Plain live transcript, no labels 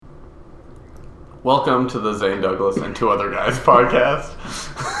Welcome to the Zane Douglas and Two Other Guys podcast.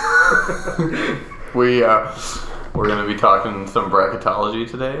 We're going to be talking some bracketology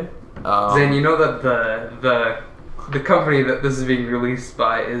today. Zane, you know that the company that this is being released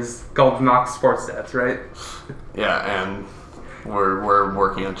by is called Knox Sports Stats, right? Yeah, and we're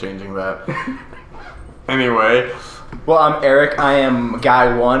working on changing that. Anyway. Well, I'm Eric. I am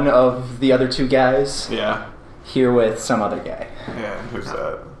guy one of the other two guys. Yeah. Here with some other guy. Yeah, who's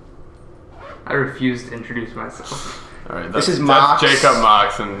that? I refuse to introduce myself. All right, this is Mox. That's Jacob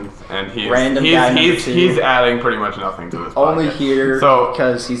Mox, and Random guy number two. he's adding pretty much nothing to this Only podcast. here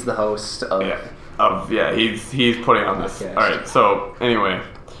because he's the host of... he's putting on this. Podcast. All right, so anyway,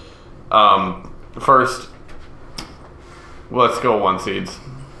 first, let's go one seeds.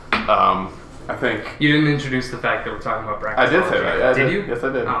 I think... You didn't introduce the fact that we're talking about bracketology. I did say that. Yeah, did you? Yes,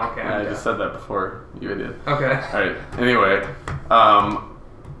 I did. Oh, okay. Yeah, I just said that before you did. Okay. All right, anyway,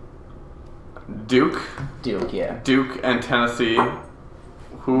 Duke, yeah. Duke and Tennessee.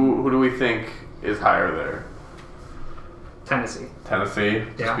 Who do we think is higher there? Tennessee. Tennessee,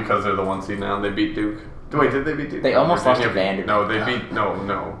 just Yeah. because they're the one seed now and they beat Duke. Wait, did they beat Duke? They almost lost to Virginia. Vanderbilt. No, they beat.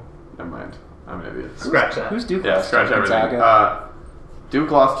 No. Never mind. I'm an idiot. Scratch that. Who's Duke? Yeah, lost? scratch everything. Gonzaga?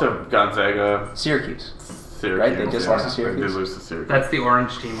 Duke lost to Gonzaga. Syracuse. Syracuse. Right, they just lost to They Syracuse? did lose to Syracuse. That's the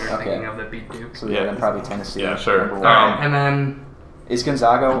orange team you're Okay. thinking of that beat Duke. So Yeah. then probably Tennessee. Yeah, sure. number one. Alright, and then Is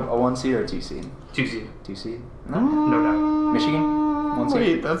Gonzaga a 1 seed or a 2 seed? 2 seed. 2 seed? No doubt. Michigan? 1 seed?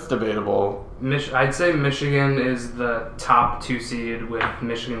 Wait, that's debatable. I'd say Michigan is the top 2 seed with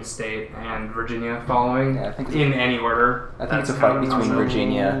Michigan State and Virginia following Yeah, I think in any order. I think it's a That's fight how between it's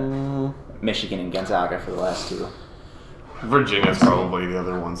Virginia, Michigan, and Gonzaga for the last two. Virginia's probably the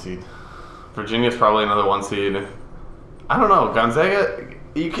other 1 seed. Virginia's probably another 1 seed. I don't know. Gonzaga,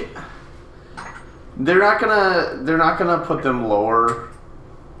 you can. They're not gonna put them lower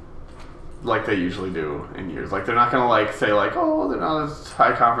like they usually do in years. Like they're not gonna say oh, they're not a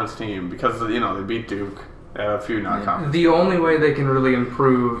high conference team because they beat Duke. They have a few non-conference. The only way they can really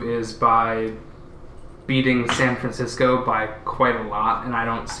improve is by beating San Francisco by quite a lot, and I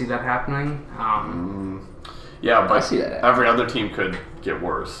don't see that happening. Yeah, but I see that every other team could get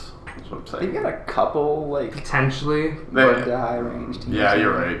worse. That's what I'm saying. They've got a couple, Potentially. mid to high range teams. Yeah,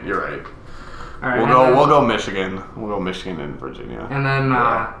 you're right. All right, We'll go Michigan. We'll go Michigan and Virginia. And then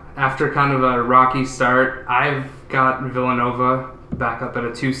after kind of a rocky start, I've got Villanova back up at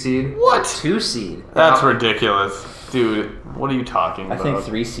a 2 seed. What? 2 seed. That's ridiculous. Dude, what are you talking I about? think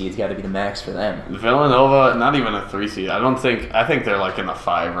 3 seeds got to be the max for them. Villanova, not even a 3 seed. I think they're in the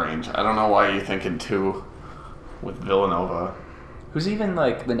 5 range. I don't know why you're thinking 2 with Villanova. Who's even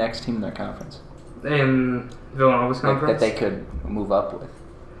the next team in their conference? In Villanova's conference? That they could move up with?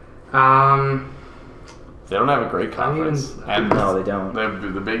 They don't have a great conference. No, they don't.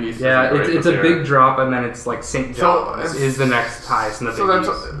 The Big East. Yeah, isn't great, it's but a big drop, and then it's St. John's is the next highest in the so Big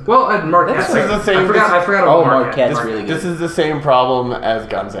that's- East. Well, Marquette. This is the same- I forgot Oh, about Marquette. Marquette's really good. This is the same problem as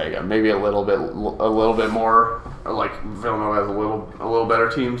Gonzaga. Maybe a little bit more. Villanova has a little better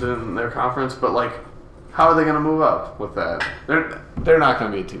teams in their conference, but how are they going to move up with that? They're not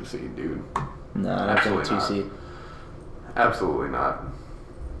going to be a 2 seed, dude. No, not Absolutely 2 not. seed. Absolutely not.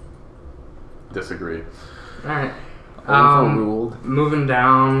 Disagree. All right. Overruled. Moving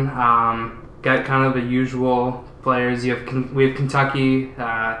down, got kind of the usual players. We have Kentucky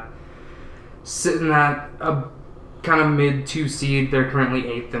sitting at a kind of mid 2 seed. They're currently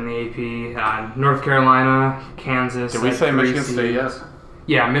 8th in the AP. North Carolina, Kansas. Did we at say 3 Michigan State seeds. yet?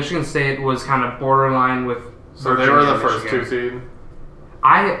 Yeah, Michigan State was kind of borderline with. So they Virginia were the and first Michigan. 2 seed,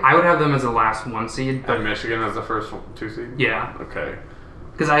 I would have them as the last 1 seed, but and Michigan as the first 2 seed. yeah, Okay.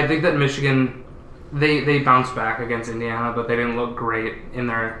 because I think that Michigan. They bounced back against Indiana, but they didn't look great in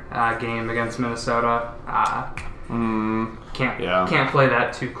their game against Minnesota. Can't play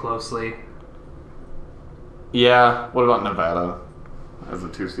that too closely. Yeah. What about Nevada as a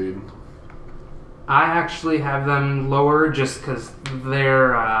 2 seed? I actually have them lower just because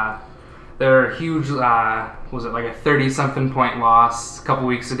they're huge. Was it a 30-something point loss a couple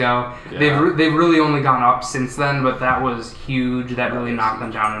weeks ago? Yeah. They've really only gone up since then, but that was huge. That really knocked them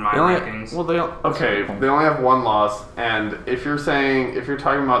down in my rankings. They only have 1 loss, and if you're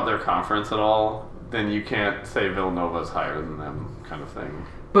talking about their conference at all, then you can't say Villanova's higher than them, kind of thing.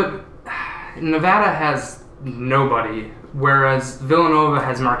 But Nevada has nobody, whereas Villanova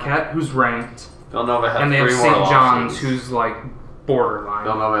has Marquette, who's ranked, Villanova has and they 3 have more St. losses. John's, who's borderline.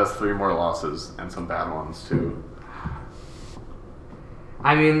 Villanova has 3 more losses and some bad ones too.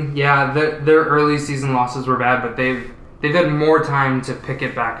 I mean, yeah, their early season losses were bad, but they've had more time to pick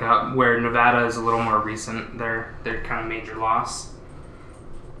it back up. Where Nevada is a little more recent, their kind of major loss.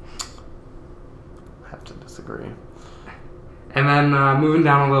 have to disagree. And then moving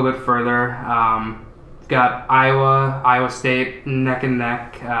down a little bit further, got Iowa State neck and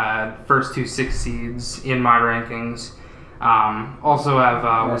neck, first 2 6 seeds in my rankings. Also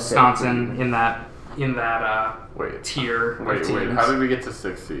have Wisconsin in that tier. Wait. Teams. How did we get to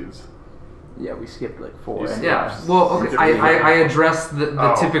 6 seeds? Yeah, we skipped like 4. Yeah. Well, okay. I addressed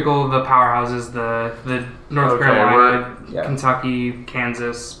the typical the powerhouses, the North Carolina, Kentucky,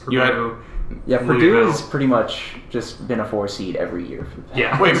 Kansas, Purdue. Yeah, Purdue has pretty much just been a 4 seed every year. For the past.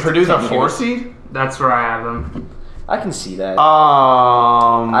 Yeah. Wait, Purdue's a 4 seed? That's where I have them. I can see that.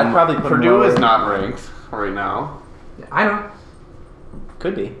 I'd probably put Purdue them is lower. not ranked right now. I know.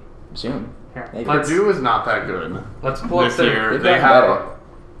 Could be soon. Here, Maybe. Purdue is not that good let's pull up this their. year. They've They gotten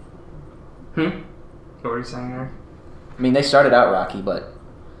have. What were you saying there? I mean, they started out rocky, but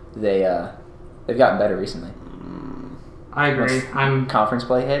they've gotten better recently. I agree. Once conference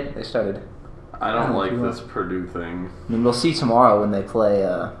play hit, they started. I don't like Yeah. this Purdue thing. I mean, we'll see tomorrow when they play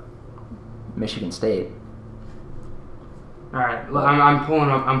Michigan State. All right, I'm pulling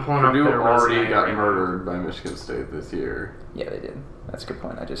up. Purdue their already resume got right now. murdered by Michigan State this year. Yeah, they did. That's a good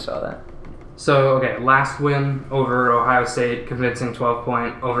point. I just saw that. So okay, last win over Ohio State, convincing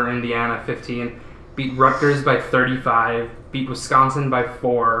 12-point over Indiana 15. Beat Rutgers by 35. Beat Wisconsin by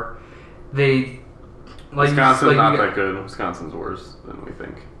 4. Wisconsin's not that good. Wisconsin's worse than we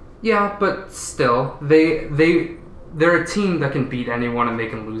think. Yeah, but still, they're a team that can beat anyone and they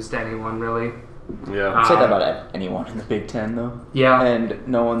can lose to anyone, really. Yeah. I'd say that about anyone in the Big Ten, though. Yeah. And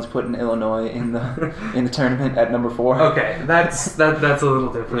no one's putting Illinois in the tournament at number 4. Okay, that's a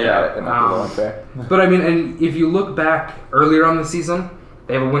little different. Yeah, that might be a little unfair. But I mean, and if you look back earlier on the season,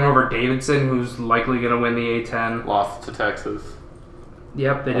 they have a win over Davidson, who's likely going to win the A10. Lost to Texas.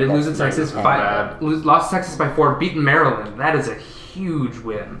 Yep, they did Okay. lose to Texas. Not bad. Lost to Texas by 4. Beaten Maryland. That is a huge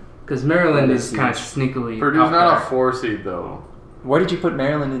win because Maryland That is is kind of huge. sneakily. Purdue's up not there. a 4 seed though. Where did you put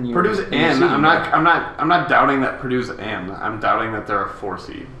Maryland in your? Purdue's in your in. seed? I'm not doubting that Purdue's in. I'm doubting that they're a 4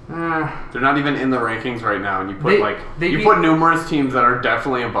 seed. They're not even in the rankings right now, and you put put numerous teams that are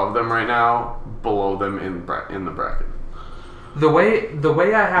definitely above them right now below them in the bracket. The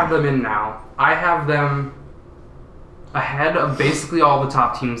way I have them in now, I have them ahead of basically all the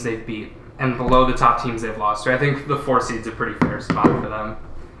top teams they've beat and below the top teams they've lost. So I think the 4 seed's a pretty fair spot for them.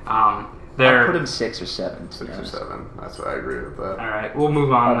 I They're put them 6 or 7. 6 or 7. That's what I agree with that. all right. We'll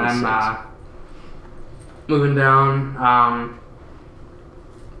move on Probably then. 6. Moving down,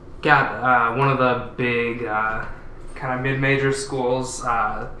 got one of the big kind of mid-major schools,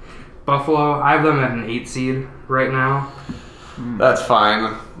 Buffalo. I have them at an 8 seed right now. That's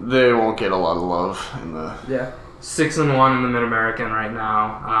fine. They won't get a lot of love in the. Yeah. 6-1 in the Mid-American right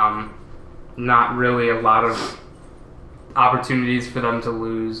now. Not really a lot of opportunities for them to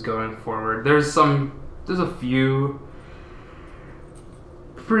lose going forward. There's a few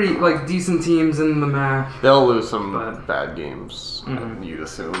pretty decent teams in the MAC. They'll lose some But- bad games. You'd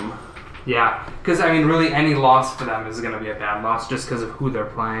assume. Yeah, because I mean, really, any loss for them is going to be a bad loss just because of who they're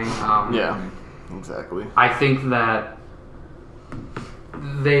playing. Yeah. Exactly. I think that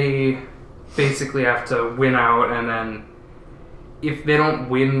they basically have to win out, and then if they don't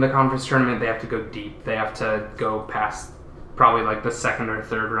win the conference tournament, they have to go deep. They have to go past probably the 2nd or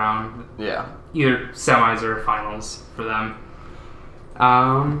 3rd round, Yeah. either semis or finals for them.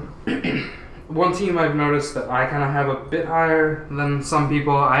 One team I've noticed that I kind of have a bit higher than some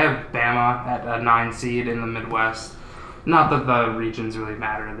people, I have Bama at a 9 seed in the Midwest. Not that the regions really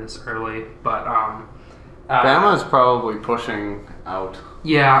matter this early, but Bama's probably pushing out.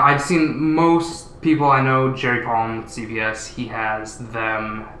 yeah, I've seen most people I know, Jerry Palm with CBS, he has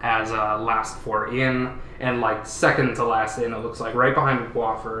them as a last 4 in, and second to last in, it looks like, right behind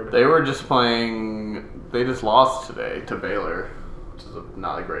Wofford. They were just playing. They just lost today to Baylor, which is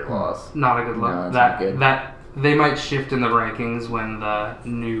not a great loss. Not a good look. No, it's that not good. that they might shift in the rankings when the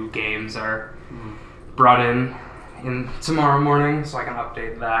new games are brought in tomorrow morning, so I can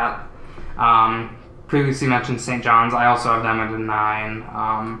update that. Previously mentioned St. John's. I also have them at a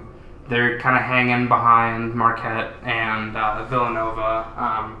 9. They're kind of hanging behind Marquette and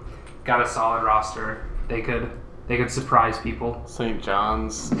Villanova. Got a solid roster. They could surprise people. St.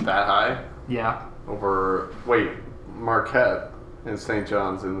 John's that high Yeah. over. Wait, Marquette and St.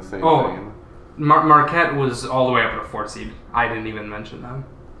 John's in the same Oh. game. Marquette was all the way up at a 4 seed. I didn't even mention them.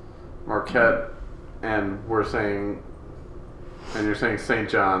 Marquette, and we're saying, and you're saying St.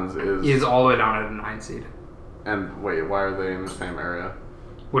 John's Is all the way down at a 9 seed. And wait, why are they in the same area?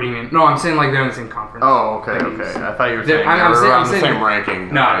 What do you mean? No, I'm saying like they're in the same conference. Oh, okay. I thought you were saying they were on the same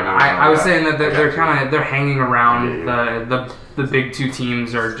ranking. No, Okay, I was saying that they're hanging around Yeah. the big two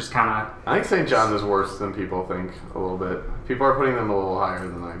teams are just kind of. I think St. John's is worse than people think a little bit. People are putting them a little higher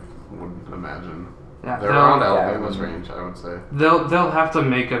than I would imagine. Yeah, They're around Alabama's range, I would say. They'll have to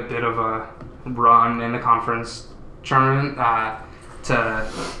make a bit of a run in the conference tournament to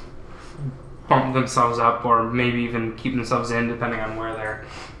bump themselves up, or maybe even keep themselves in, depending on where they're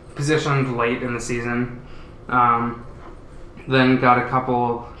positioned late in the season. Then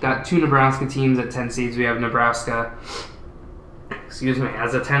got two Nebraska teams at 10 seeds. We have Nebraska,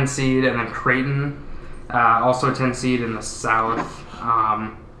 as a 10 seed, and then Creighton, also a 10 seed in the South.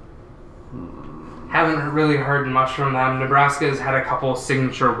 Haven't really heard much from them. Nebraska's had a couple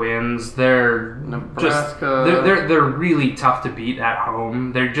signature wins. They're they're really tough to beat at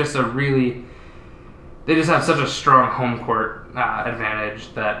home. They just have such a strong home court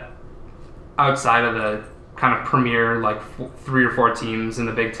advantage that outside of the kind of premier like 3 or 4 teams in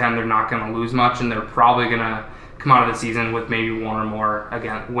the Big Ten, they're not going to lose much, and they're probably going to come out of the season with maybe one or more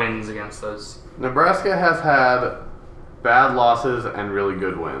wins against those. Nebraska has had bad losses and really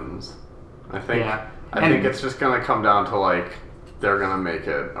good wins. I think it's just going to come down to like they're going to make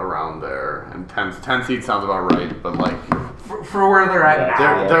it around there, and 10 seed sounds about right, but like for where they're at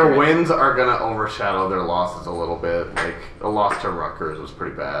now, their wins are going to overshadow their losses a little bit. Like a loss to Rutgers was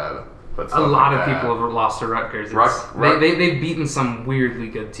pretty bad. But a lot of people have lost to Rutgers. They've beaten some weirdly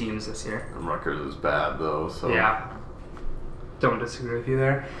good teams this year. And Rutgers is bad though. So yeah, don't disagree with you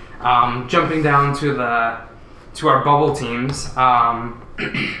there. Jumping down to our bubble teams.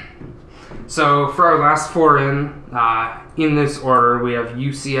 So for our last 4 in this order, we have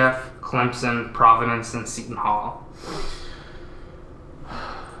UCF, Clemson, Providence, and Seton Hall.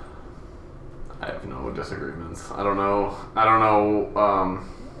 I have no disagreements. I don't know. I know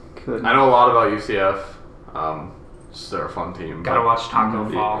a lot about UCF. They're a fun team. Gotta watch Taco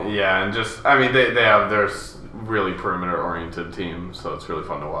Fall. Yeah, and they have their really perimeter-oriented team, so it's really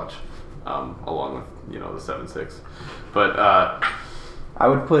fun to watch, along with, the 7-6. But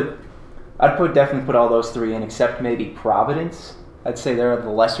I'd definitely put all those 3 in, except maybe Providence. I'd say they're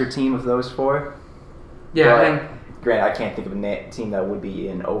the lesser team of those 4. Yeah, but, and granted, I can't think of a team that would be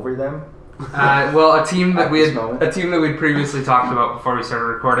in over them. A team that we'd previously talked about before we started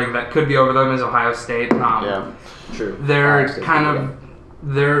recording that could be over them is Ohio State. Yeah, true.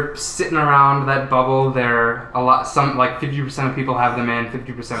 They're sitting around that bubble. They're like 50% of people have them in,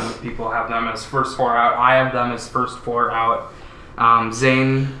 50% of the people have them as first 4 out. I have them as first 4 out.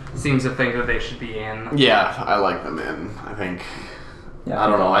 Zane seems to think that they should be in. Yeah, I like them in. I think. Yeah, I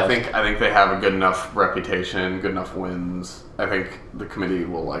don't know. I think they have a good enough reputation, good enough wins. I think the committee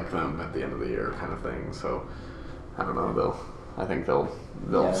will like them at the end of the year, kind of thing. So I don't know. I think they'll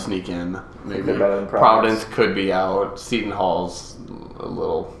sneak in. Maybe Providence could be out. Seton Hall's a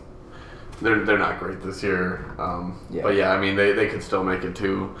little. They're not great this year. But yeah, I mean they could still make it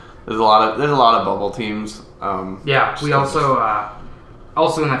too. There's a lot of bubble teams. We also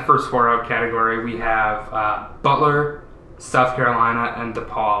in that first 4 out category we have Butler, South Carolina, and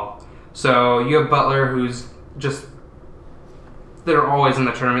DePaul. So you have Butler, who's just they're always in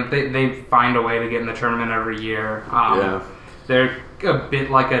the tournament. They find a way to get in the tournament every year. They're a bit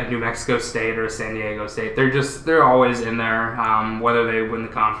like a New Mexico State or a San Diego State. They're always in there, whether they win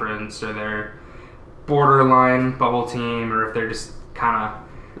the conference or they're borderline bubble team, or if they're just kind of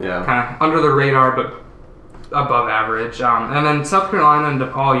under the radar but above average. And then South Carolina and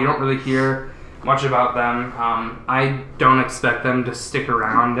DePaul, you don't really hear much about them. I don't expect them to stick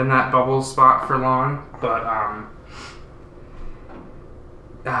around in that bubble spot for long, but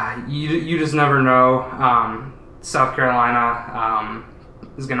you just never know. South Carolina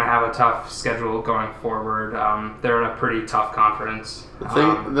is going to have a tough schedule going forward. They're in a pretty tough conference.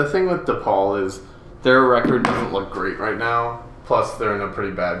 The thing with DePaul is their record doesn't look great right now. Plus, they're in a pretty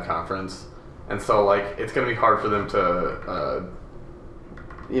bad conference, and so it's going to be hard for them to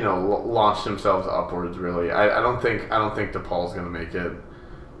launch themselves upwards. Really, I don't think DePaul's going to make it.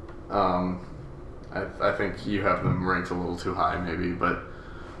 I think you have them ranked a little too high, maybe, but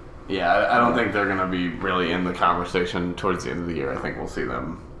yeah, I don't think they're going to be really in the conversation towards the end of the year. I think we'll see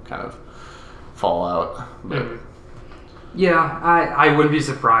them kind of fall out. But yeah, I wouldn't be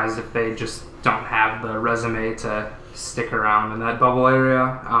surprised if they just don't have the resume to stick around in that bubble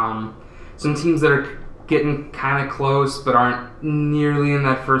area. Some teams that are getting kind of close but aren't nearly in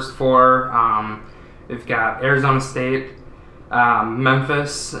that first 4. They've got Arizona State,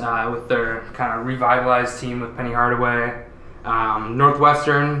 Memphis with their kind of revitalized team with Penny Hardaway,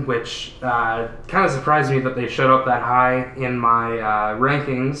 Northwestern, which kind of surprised me that they showed up that high in my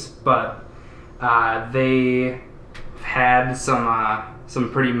rankings, but they had some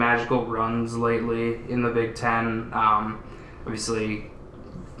pretty magical runs lately in the Big Ten. Obviously,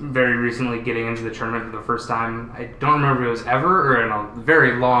 very recently getting into the tournament for the first time. I don't remember if it was ever or in a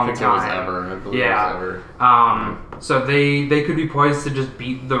very long I think time. it was ever. I believe Yeah. it was ever. So they could be poised to just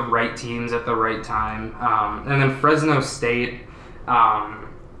beat the right teams at the right time. And then Fresno State, I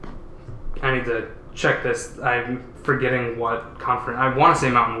need to check this. I'm forgetting what conference. I want to say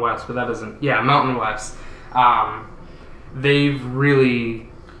Mountain West, but that isn't. Yeah, Mountain West.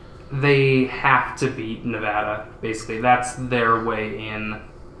 They have to beat Nevada, basically. That's their way in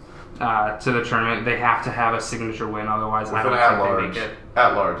to the tournament. They have to have a signature win, otherwise I don't think they make it.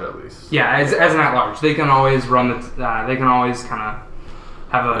 At large, at least. Yeah, as an at-large. They can always they can always kind of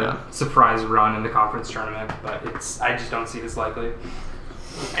have a surprise run in the conference tournament, but I just don't see it as likely.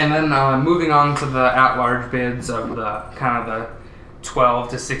 And then moving on to the at-large bids of the kind of the 12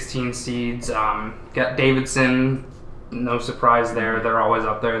 to 16 seeds, got Davidson, no surprise there. They're always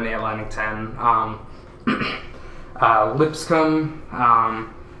up there in the Atlantic 10. Lipscomb,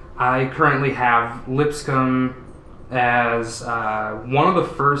 I currently have Lipscomb as one of the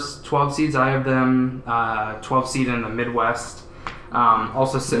first 12 seeds. I have them 12 seed in the Midwest.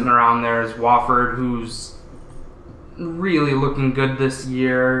 Also sitting around there is Wofford, who's really looking good this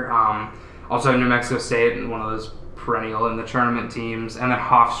year. Also New Mexico State, one of those perennial in the tournament teams. And then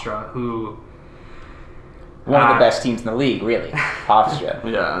Hofstra, who... One of the best teams in the league, really. Hofstra.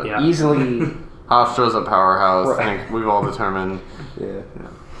 Yeah. Easily. Hofstra's a powerhouse. Right. I think we've all determined. Yeah.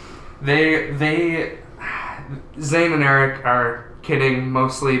 Zane and Eric are kidding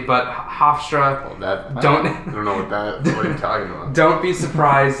mostly, but Hofstra, I don't know what you're talking about. don't be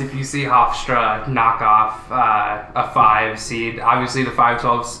surprised if you see Hofstra knock off a 5 seed. Obviously, the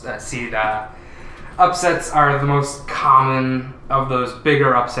 5-12 seed upsets are the most common of those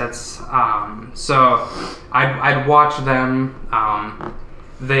bigger upsets. So I'd watch them.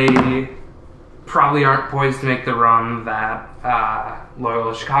 They probably aren't poised to make the run that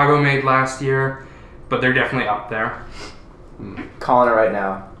Loyola Chicago made last year, but they're definitely up there. Calling it right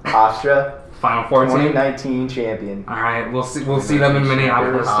now. Hofstra, Final Four team. 2019 champion. All right, we'll see them in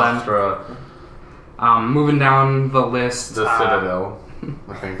Minneapolis then. Hofstra, Moving down the list. the Citadel.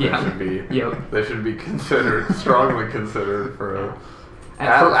 I think they should be. Yep. They should be strongly considered for a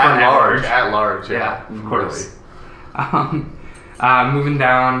At large. At large, yeah, of course. Moving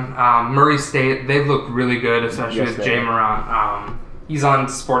down, Murray State. They've looked really good, especially Yes, with they Jay have. Moran. He's on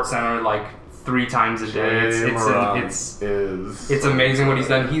SportsCenter like 3 times a day. It's amazing what he's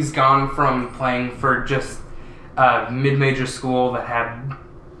done. He's gone from playing for just a mid-major school that had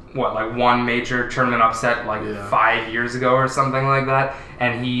one major tournament upset 5 years ago or something like that,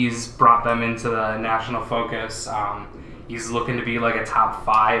 and he's brought them into the national focus. He's looking to be like a top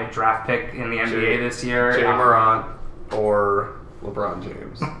 5 draft pick in the NBA this year. Jay Morant or LeBron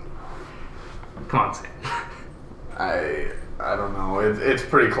James. Come on, Sam. I don't know. It's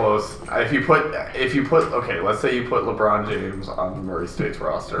pretty close. If you put okay, let's say you put LeBron James on Murray State's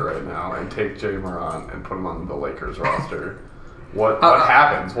roster right now and take Jay Morant and put him on the Lakers roster. What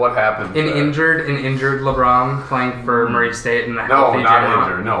happens? What happens? An injured LeBron playing for Murray State and a No, healthy not Jay Morant.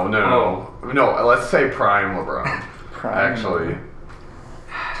 injured. No. Let's say prime LeBron. Actually,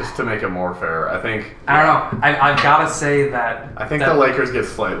 just to make it more fair, I think. I don't know. I've got to say that. I think the Lakers get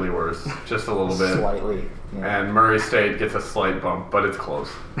slightly worse, just a little bit. Slightly. Yeah. And Murray State gets a slight bump, but it's close.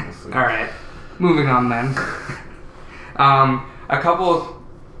 We'll see. All right, moving on then. A couple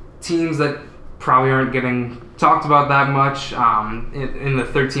teams that probably aren't getting talked about that much in the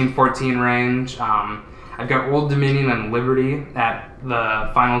 13-14 range. I've got Old Dominion and Liberty at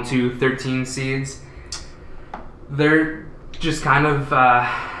the final 2 13 seeds. They're just kind of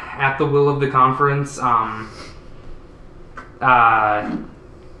at the will of the conference.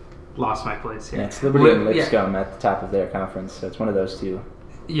 Lost my place here. Yeah, it's Liberty and Lipscomb at the top of their conference, so it's one of those two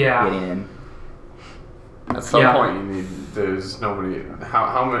getting in. At some point, there's nobody.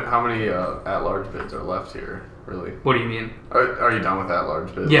 How many at-large bids are left here? Really? What do you mean? Are you done with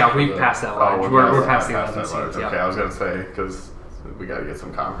at-large bids? Yeah, we've passed at-large. We're past the 11 at-large. seeds. Okay, I was gonna say because we got to get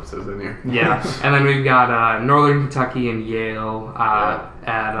some conferences in here. Yeah, and then we've got Northern Kentucky and Yale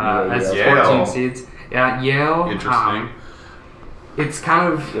as 14 seeds. Yeah, Yale. Interesting. It's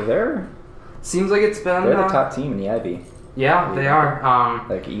kind of seems like it's been. They're the top team in the Ivy. Yeah, they are.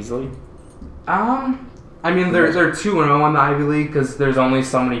 Easily. I mean, they're 2-0 in the Ivy League because there's only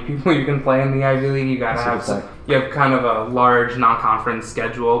so many people you can play in the Ivy League. You gotta have you have kind of a large non-conference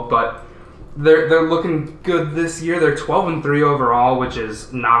schedule, but they're looking good this year. They're 12-3 overall, which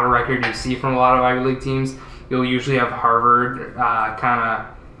is not a record you see from a lot of Ivy League teams. You'll usually have Harvard kind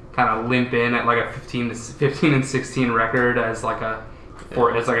of limp in at like a 15-16 record as like a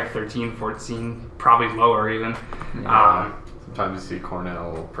 13-14, probably lower even. Yeah. Sometimes you see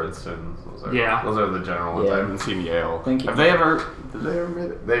Cornell, Princeton. Those are the general ones. I haven't seen Yale. Have they ever? Did they ever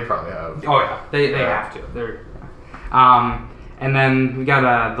made it? They probably have. Oh yeah, they have to. They're. And then we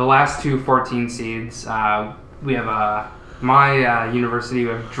got the last two 14 seeds. We have my university.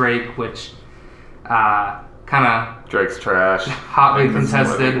 We have Drake, which kind of Drake's trash. Hotly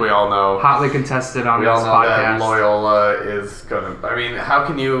contested. We all know. Hotly contested on this podcast. We all know that Loyola is gonna. I mean, how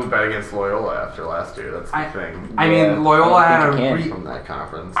can you bet against Loyola after last year? That's the thing. I mean, Loyola had from that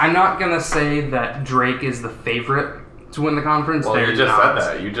conference. I'm not gonna say that Drake is the favorite to win the conference. Well, you just said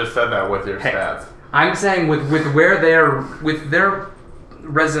that. You just said that with your stats. I'm saying with where with their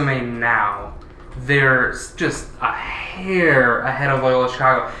resume now, they're just a hair ahead of Loyola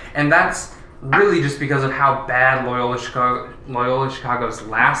Chicago, and that's really just because of how bad Loyola Chicago's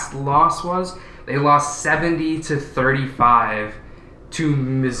last loss was. They lost 70-35 to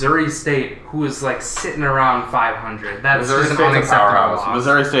Missouri State, who was like sitting around 500. That's Missouri just an State's unacceptable a powerhouse. loss.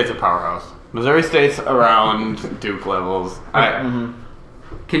 Missouri State's a powerhouse. Missouri State's around Duke levels.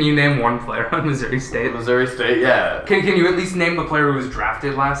 Can you name one player on Missouri State? Missouri State, yeah. Can you at least name the player who was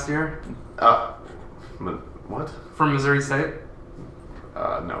drafted last year? What? From Missouri State?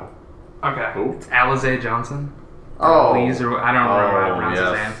 No. Okay. Who? It's Alize Johnson. Oh. Lees, or I don't remember how to pronounce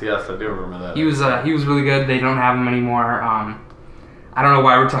his name. Yes, I do remember that. He was really good. They don't have him anymore. I don't know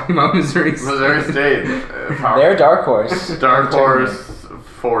why we're talking about Missouri State. Missouri State. They're a dark horse. Dark horse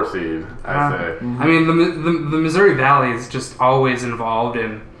 4 seed, I say. I mean, the Missouri Valley is just always involved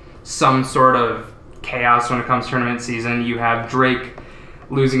in some sort of chaos when it comes to tournament season. You have Drake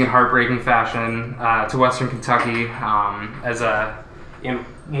losing in heartbreaking fashion to Western Kentucky in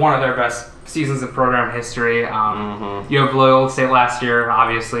one of their best seasons in program history. You have Loyola State last year,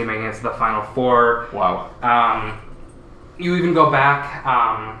 obviously making it to the Final Four. Wow. You even go back.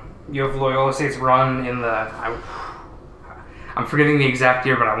 You have Loyola State's run in I'm forgetting the exact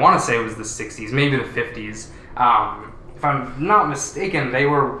year, but I want to say it was the 60s, maybe the 50s. If I'm not mistaken, they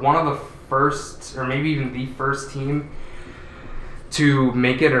were one of the first, or maybe even the first team to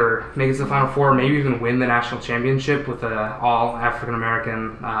make it to the Final Four, maybe even win the national championship with an all African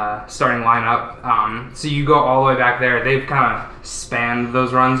American starting lineup. So you go all the way back there. They've kind of spanned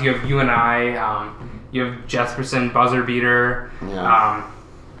those runs. You have UNI, you have Jesperson, buzzer beater. Yeah.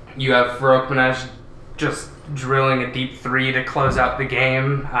 You have Farouk Manesh just drilling a deep 3 to close out the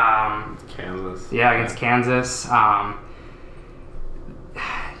game. Kansas. Yeah, against Kansas.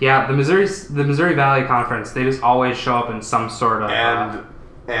 Yeah, the Missouri Valley Conference, they just always show up in some sort of... And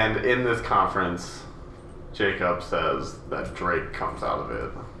in this conference, Jacob says that Drake comes out of it.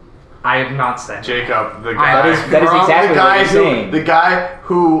 I have not said Jacob, the guy... That is exactly what you're saying. The guy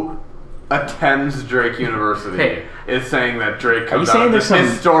who attends Drake University is saying that Drake comes out of this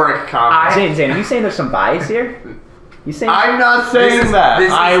historic conference. Zane, are you saying there's some bias here? I'm not saying that.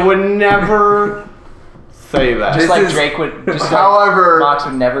 I would never... say that. Just like Drake would. However, Mox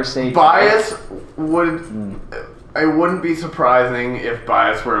would never say bias would. It wouldn't be surprising if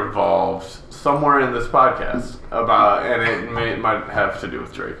bias were involved somewhere in this podcast and it might have to do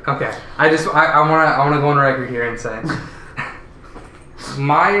with Drake. Okay, I want to go on record here and say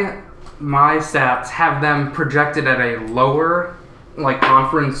my stats have them projected at a lower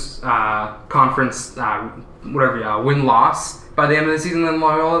conference win-loss by the end of the season than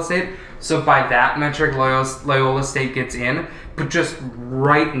Loyola State. So by that metric, Loyola State gets in. But just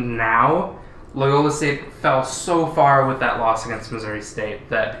right now, Loyola State fell so far with that loss against Missouri State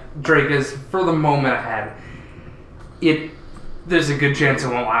that Drake is, for the moment, ahead. There's a good chance it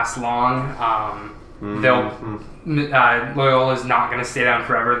won't last long. Loyola's not going to stay down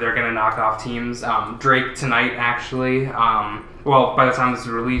forever. They're going to knock off teams. Drake tonight, actually. By the time this is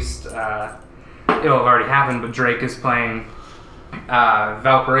released, it'll have already happened. But Drake is playing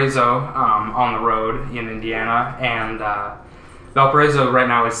Valparaiso on the road in Indiana, and Valparaiso right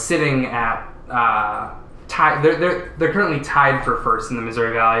now is sitting at tied. They're currently tied for first in the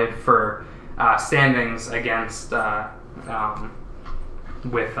Missouri Valley for standings against with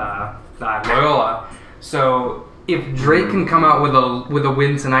Loyola. So if Drake can come out with a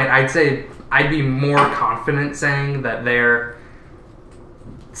win tonight, I'd be more confident saying that they're.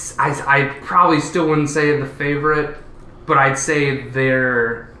 I probably still wouldn't say the favorite, but I'd say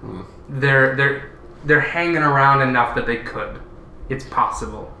they're hanging around enough that they could. It's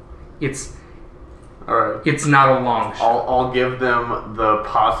possible. All right. It's not a long shot. I'll give them the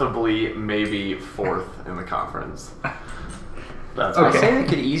possibly maybe 4th in the conference. That's I Okay. say they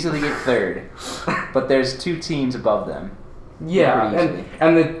could easily get 3rd, but there's 2 teams above them. Yeah, Pretty easily.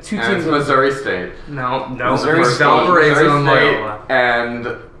 and the two And teams. it's Missouri State. No, Missouri State. Valparaiso and Missouri Loyola.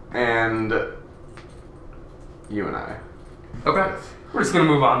 State and UNI. Okay, we're just gonna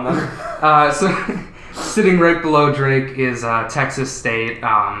move on then. So, sitting right below Drake is Texas State.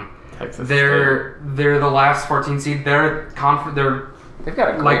 Texas They're the last 14 seed. They're They've got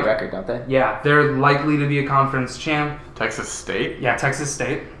a great Like- record, don't they? yeah, they're likely to be a conference champ. Texas State? Yeah, Texas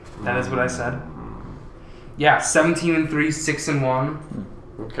State. That is what I said. Yeah, 17-3, 6-1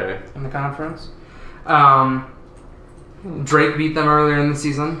 Okay. in the conference. Drake beat them earlier in the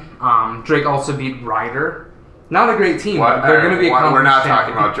season. Drake also beat Ryder. Not a great team. But they're going to be a conference We're not champ.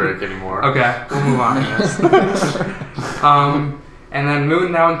 talking about Drake anymore. Okay, we'll move on. Yes. And then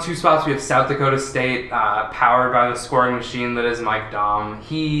moving down 2 spots, we have South Dakota State, powered by the scoring machine that is Mike Dom.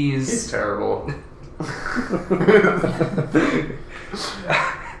 He's terrible.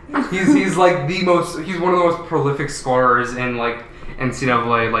 He's like he's one of the most prolific scorers in like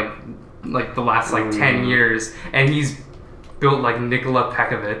NCAA like the last 10 years, and he's built like Nikola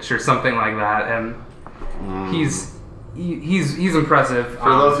Pekovic or something like that, and he's impressive. For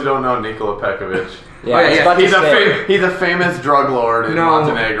those who don't know Nikola Pekovic, Yeah, Oh, yeah, I was yeah, about to say- he's a famous drug lord in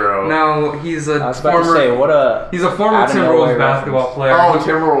Montenegro. No, he's a I was about to say, He's a former out of nowhere Timberwolves basketball reference. player. Oh,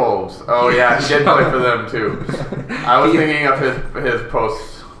 Timberwolves. Oh yeah, he did play for them too. I was thinking of his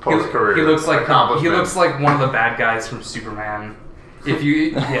post career. He looks like accomplishments. one of the bad guys from Superman. If you,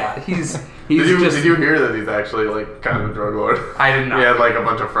 yeah, he's Did just. you hear that he's actually like kind of a drug lord? I did not. He had like a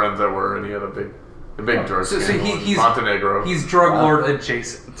bunch of friends that were, and he had a big drug So scandal in he's Montenegro. He's drug lord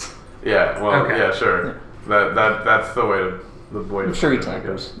adjacent. Yeah, well, Okay. yeah, sure. That's the way to I'm sure he put it, I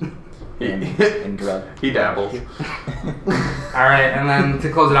tampers guess. in drug. He dabbles. All right, and then to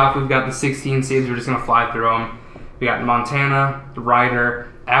close it off, we've got the 16 seeds. We're just gonna fly through them. We got Montana,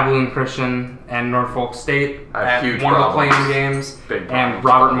 Ryder, Abilene Christian, and Norfolk State I have at huge one of the problems. playing games, Big and problems.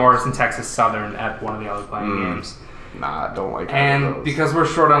 Robert Morris and Texas Southern at one of the other playing games. Nah, I don't like any of And those. because we're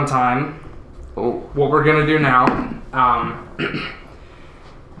short on time, Oh. what we're gonna do now,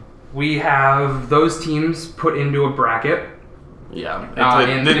 we have those teams put into a bracket Yeah.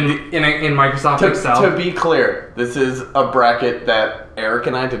 in Microsoft Excel. To be clear, this is a bracket that Eric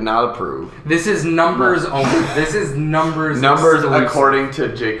and I did not approve. This is numbers only. This is numbers. Numbers exclusive. according to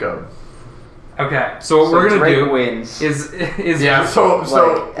Jacob. Okay, so what So we're gonna Drake do wins. is Yeah, so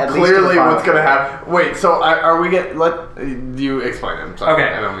Like, at least to the clearly final. what's gonna happen? Wait, so are we get? Let you explain it. I'm sorry.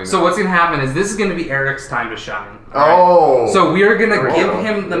 I don't Okay. mean So to- what's gonna happen is this is gonna be Eric's time to shine. Oh. So we are gonna There we give go.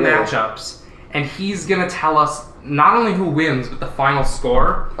 him the Yeah. matchups, and he's gonna tell us not only who wins but the final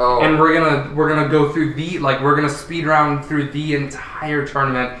score. Oh. And we're gonna go through we're gonna speed round through the entire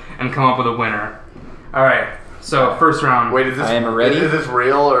tournament and come up with a winner. All right. So first round. Wait, is this I am ready. Is this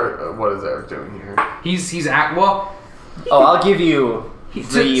real or what is Eric doing here? He's at well. Oh, I'll give you He-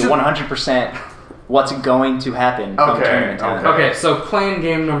 the to- 100% what's going to happen come Okay, tournament time. okay. Okay, so playing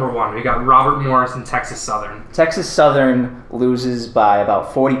game number 1, we got Robert Morris and Texas Southern. Texas Southern loses by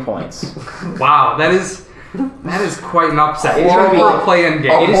about 40 points. Wow, that is quite an upset. It is gonna be- For a play-in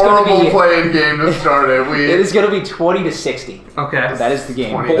game. It A is gonna horrible be- playing game to start it. It is going to be 20 to 60. Okay. That is the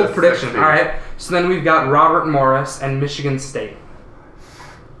game. 20. Bold to prediction. 60. All right. So then we've got Robert Morris and Michigan State.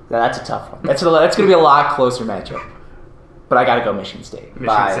 That's a tough one. That's going to be a lot closer matchup. But I got to go Michigan State. Michigan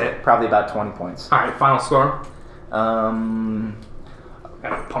by State. probably about 20 points. All right. Final score.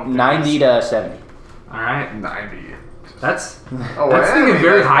 Gotta pump through 90 this. to 70. All right. 90. That's Oh, that's I thinking mean,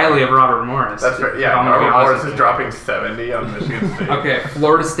 very that's- highly of Robert Morris. That's right. if Yeah, I'm gonna be Robert honest Morris with is you. dropping 70 on Michigan State. Okay.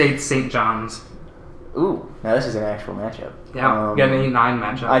 Florida State, St. John's. Ooh, now this is an actual matchup. Yeah. Get an 8-9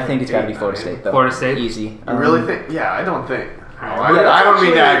 matchup. I think it's got to be Florida State, though. Florida State? Easy. You really think? Yeah, I don't think. Oh, Alright. Yeah, I don't that's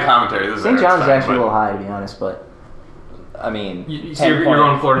mean to add actually- commentary. This is St. Eric's John's is time, actually a but- little high, to be honest, but I mean, So 10 you're point-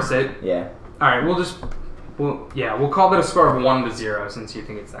 going Florida State? Yeah. All right, we'll call that a score of 1-0 since you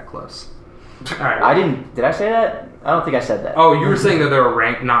think it's that close. All right. Did I say that? I don't think I said that. Oh, you were saying that they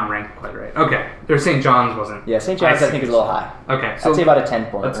were not ranked quite right. Okay, they're St. John's wasn't. Yeah, St. John's I think is a little high. Okay, so I'd say about a 10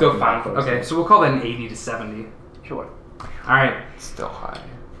 point. let's go ranking final. for Florida Okay, State. so we'll call that an 80 to 70. Sure. All right, Still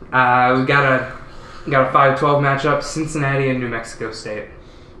high. we got a 5-12 matchup: Cincinnati and New Mexico State.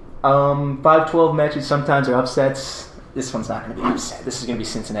 5-12 matches sometimes are upsets. This one's not going to be an upset. This is going to be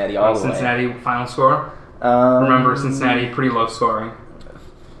Cincinnati all the way. Cincinnati final score. Um, Remember, Cincinnati pretty low scoring.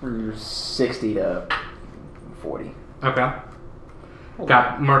 60 to 40. Okay.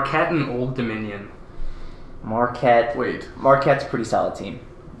 Got Marquette and Old Dominion. Marquette's a pretty solid team.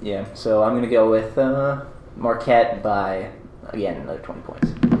 Yeah, so I'm going to go with Marquette by, again, another 20 points.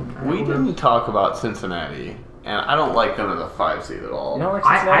 We didn't talk about Cincinnati, and I don't like them as a 5 seed at all. You don't like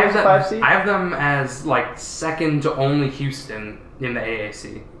I Cincinnati have as a them, 5 seed? I have them as like second to only Houston in the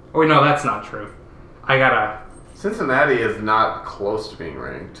AAC. Oh wait, no, that's not true. I gotta. Cincinnati is not close to being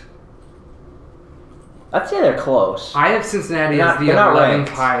ranked. I'd say they're close. I have Cincinnati They're as not- the they're not 11th ranked.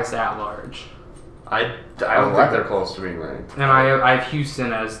 highest at large, I don't think they're close to being ranked. and I have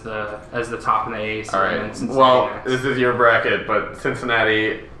Houston as the top in the AAC. All and then right. Cincinnati Well, next. this is your bracket, but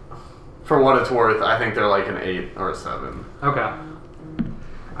Cincinnati, for what it's worth, I think they're like an 8 or a 7. Okay.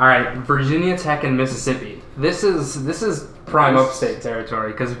 All right, Virginia Tech and Mississippi. This is prime upstate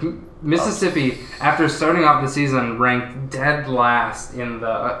territory because Mississippi, after starting off the season ranked dead last in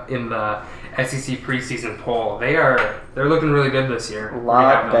the SEC preseason poll, they're looking really good this year. A We have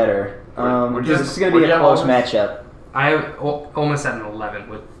lot them. better. Would you- This is going to would be you a have close Ole Miss? matchup. I have Ole Miss at an 11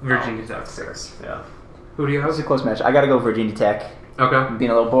 with Virginia Tech 6. Yeah. Who do you This is have? a close matchup. I got to go Virginia Tech. Okay.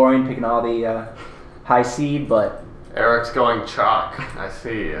 Being a little boring, picking all the high seed, but Eric's going chalk. I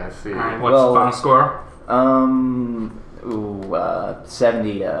see. All right. What's Well- the final score?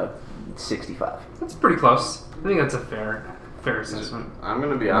 70 to 65. That's pretty close. I think that's a fair assessment. I'm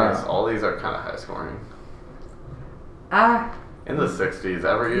going to be honest. Yeah. All these are kind of high scoring. Ah. In the 60s.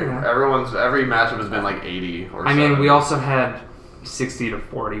 Every matchup has been like 80 or I mean, 70. we also had 60 to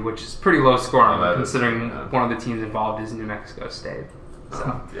 40, which is pretty low scoring Oh, that is, considering yeah. one of the teams involved is New Mexico State.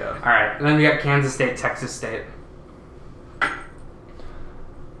 So, Yeah. all right, and then we got Kansas State, Texas State.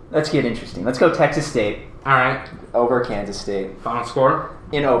 Let's get interesting. Let's go Texas State All right, over Kansas State final score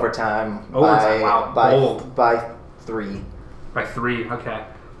in overtime. Overtime, wow, bold. by 3. by 3. Okay,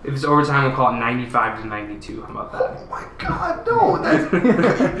 if it's overtime, we'll call it 95 to 92. How about that? Oh my god, no. That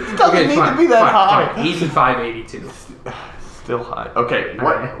doesn't Okay, need fine, to be that fine, high. fine. 85, 82. Still high. Okay, All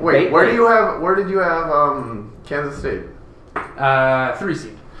what? right. Wait, where did you have Kansas State? 3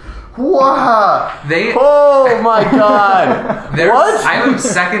 seed. Wow! They. Oh my god! They're- What? I have them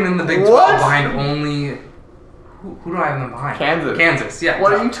second in the Big 12 What? behind only. Who do I have them behind? Kansas. Kansas, yeah.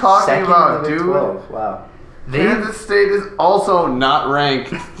 What are you talking Second about, in the Big dude? 12. Wow. They, Kansas State is also not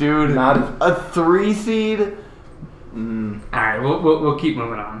ranked, dude. Not- a 3 seed. Mm. all right, we'll keep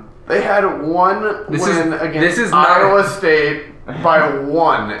moving on. They had one This win is against not- Iowa State by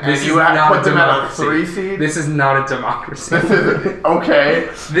 1, and This you is have not put them at a democracy. 3 seed. This is not a democracy. This is okay.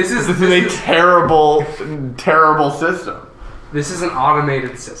 This is a terrible, terrible system. This is an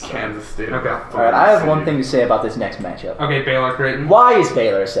automated system. Kansas State. Okay. All right, I have one thing to say about this next matchup. Okay, Baylor Creighton. Why is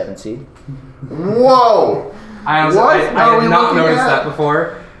Baylor a 7 seed? Whoa! I honestly, What I are had we not looking noticed at? that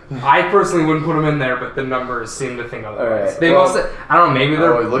before. I personally wouldn't put them in there, but the numbers seem to think otherwise. Alright, They well- must. I don't know. Maybe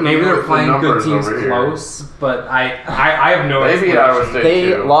Oh, look they're at the playing good numbers teams over here. close, but I have no. Maybe explanation. Iowa State. They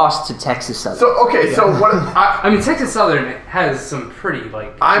too. lost to Texas Southern. So okay, so what? I mean, Texas Southern has some pretty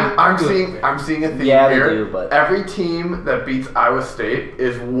like. I'm good seeing players. I'm seeing a theme Yeah, they here. do, but- every team that beats Iowa State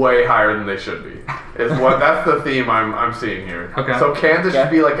is way higher than they should be. That's the theme I'm seeing here. Okay. So Kansas Okay.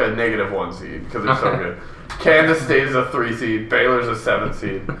 should be like a -1 seed because they're so Okay. good. Kansas State is a 3 seed. Baylor's a 7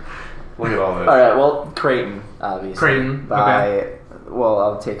 seed. Look at all this. All right, well, Creighton, obviously. Creighton, By, okay. well,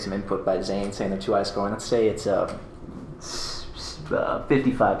 I'll take some input by Zane saying they're too high scoring. Let's say it's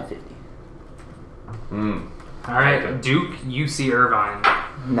 55 to 50. Mm. All right, Okay. Duke, UC Irvine.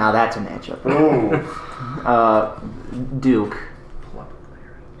 Now that's a matchup. Ooh. Duke.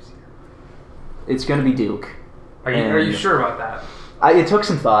 It's going to be Duke. Are you And- sure about that? It took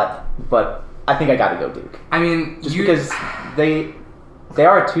some thought, but I think I got to go Duke. I mean, Just because they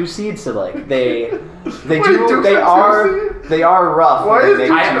are a 2 seed, so like they Wait, do Duke's they a 2 are seed? they are rough. Why when is they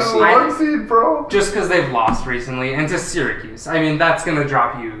Duke make I- a a 2 seed. 1 seed, bro? just because they've lost recently, and to Syracuse. I mean, that's gonna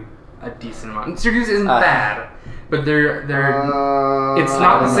drop you a decent amount. Syracuse isn't bad, but they're it's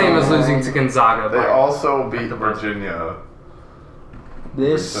not the same as losing to Gonzaga. They by- also beat the first- Virginia.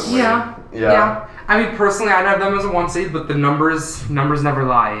 This Recently. Yeah. Yeah. I mean, personally, I'd have them as a 1 seed, but the numbers never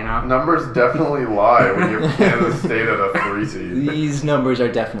lie, you know. Numbers definitely lie when you're Kansas State at a 3 seed. these numbers are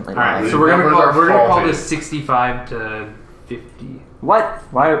definitely All right, not. These so we're gonna numbers are call faulty. this 65 to 50. What?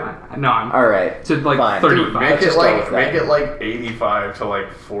 Why? No, I'm All right. to like Fine. 35. Dude, make Let's it just go like with that. make it like 85 to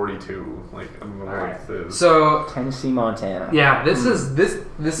like 42. Like I don't know what Alright. this is. So Tennessee, Montana. yeah, this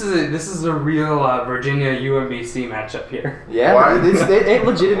is a real Virginia UMBC matchup here. Yeah, Why? it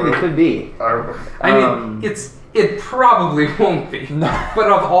legitimately could be. I mean, it probably won't be. But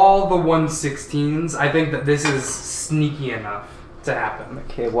of all the 116s, I think that this is sneaky enough to happen.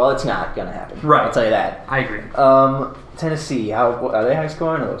 Okay, well, it's not gonna happen. Right. I'll tell you that. I agree. Tennessee, how are they high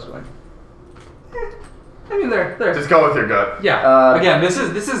scoring or low scoring? I mean, they're Just go with your gut. yeah. Again, this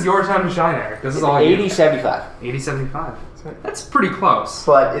is your time to shine, Eric. This is all 80-75. 80-75. That's pretty close.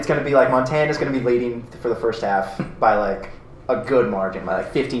 But it's going to be like Montana's going to be leading for the first half by like a good margin, by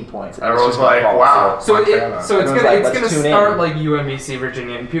like 15 points. And Everyone's it's just gonna like, fall. wow. So it's Everyone's gonna like, it's let's gonna tune start in. like UMBC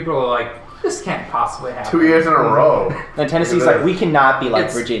Virginia, and people are like, this can't possibly happen. 2 years in a row. And Tennessee's like, we cannot be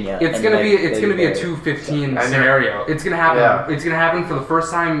like Virginia. It's and gonna they- be a they- 2-15 scenario. It's gonna happen. Yeah. It's gonna happen for the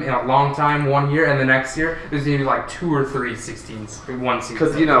first time in a long time. 1 year, and the next year there's gonna be like 2 or 3 16s, one season.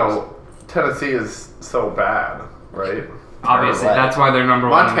 Because, Tennessee is so bad, right? obviously Right. that's why they're number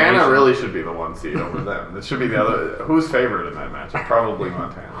one. in the Montana nation. really should be the 1 seed over them. It should be the other. Who's favored in that matchup? Probably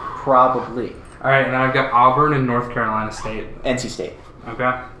Montana. Probably. All right, now I've got Auburn and North Carolina State. NC State.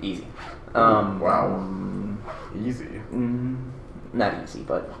 Okay. Easy. Wow. Easy. Not easy,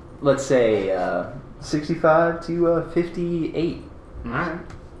 but let's say 65 to 58. All right.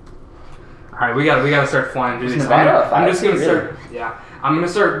 All right, we got to start flying through Is these. Nevada I'm just gonna 5-2, start. Yeah, I'm gonna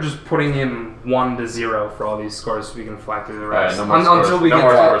start just putting in 1-0 for all these scores so we can fly through the rest. no more scores. Until we No get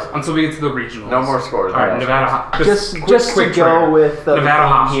more to, scores. until we get to the regionals. No more scores. All right, Nevada. Just quick to go trigger. with the Nevada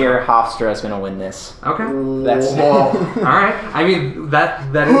theme Hofstra. here, Hofstra is going to win this. Okay. That's All right. I mean that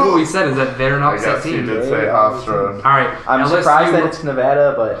is what we said is that they're an I upset guess you team. did say Hofstra. All right. I'm LSU, surprised that it's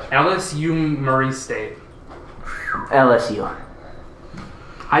Nevada, but LSU Murray State. LSU.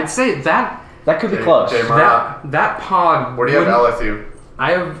 I'd say that That could be close. Jay Murrah. that pod. Where do you have LSU?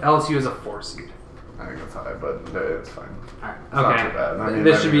 I have LSU as a 4 seed. I think it's high, but it's fine. Alright. It's not Okay. too bad. I mean,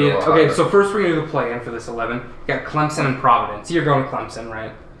 This should be maybe it. a little Okay, higher. so first we're gonna do the play-in for this 11. We got Clemson and Providence. You're going Clemson, right?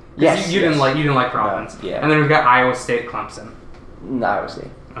 'Cause Yes. You didn't yes. like Providence. No, yeah. And then we've got Iowa State, Clemson. No, Iowa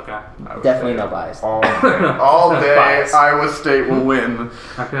State. Okay. Iowa Definitely State. no bias. All day. All day, Bias. Iowa State will win.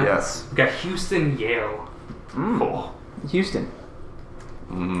 Okay. Yes. We got Houston, Yale. Cool. Houston.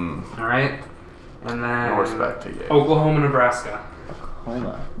 All right. And then No respect to Yale. Oklahoma, Nebraska.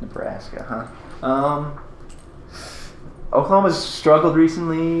 Oklahoma, Nebraska, huh? Oklahoma's struggled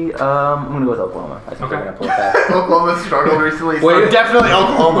recently. I'm going to go with Oklahoma. I think Okay. they're going to pull it back. Oklahoma struggled recently, so Wait. definitely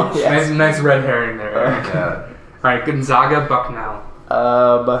Oklahoma. Yes. Nice red herring there. Eric. Yeah. All right, Gonzaga, Bucknell.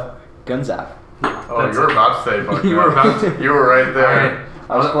 Gonzaga. Oh, That's you were it. about to say Bucknell. You were about to. You were right All there. right.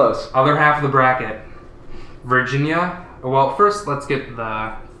 I was close. Other half of the bracket. Virginia. Well, first let's get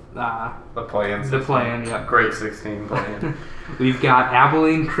the The play-in. the play-in. Yeah. Great 16 play-in. We've got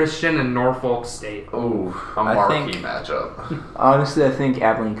Abilene Christian and Norfolk State. Ooh, a I marquee think- matchup. Honestly, I think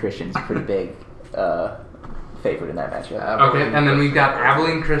Abilene Christian's a pretty big favorite in that matchup. Okay, and then we've got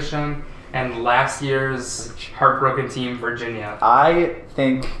Abilene Christian and last year's heartbroken team, Virginia. I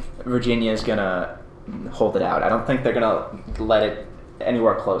think Virginia's going to hold it out. I don't think they're going to let it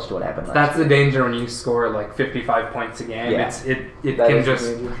anywhere close to what happened last That's year. the danger when you score like 55 points a game. Yeah. It That can is the just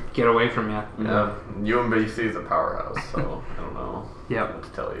danger. get away from you. Yeah, UMBC is a powerhouse, so I don't know Yep. what to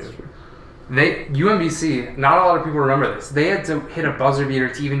tell you. UMBC, not a lot of people remember this. They had to hit a buzzer beater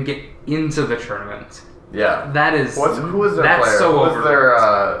to even get into the tournament. Yeah. That is Who was their that's player? so Who was over. their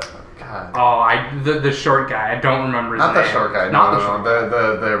God? The short guy. I don't remember his Not name. the short guy. Not the No, short no,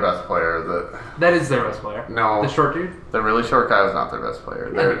 no. Their best player. That is their best player. No. The short dude? The really short guy was not their best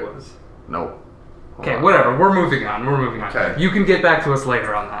player. Yeah, he was. Nope. Hold Okay, on. whatever. We're moving on. Okay. You can get back to us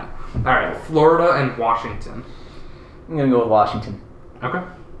later on that. All right, Florida and Washington. I'm going to go with Washington. Okay.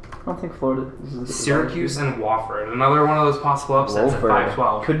 I don't think Florida is Syracuse and Wofford. Another one of those possible upsets at Wolford.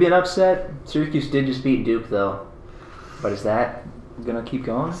 5-12. Could be an upset. Syracuse did just beat Duke, though. But is that going to keep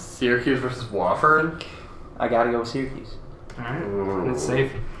going? Syracuse versus Wofford. I got to go with Syracuse. All right, Ooh. it's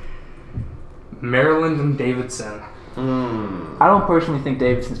safe. Maryland and Davidson. I don't personally think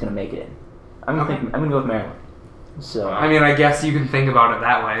Davidson's going to make it in. I'm Okay. going to go with Maryland. So, I mean, I guess you can think about it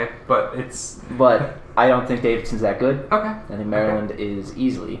that way, but it's but I don't think Davidson's that good. okay. I think Maryland is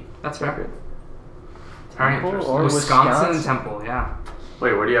easily That's that fair. good. All right, Temple or Wisconsin and Wisconsin? Temple. Yeah,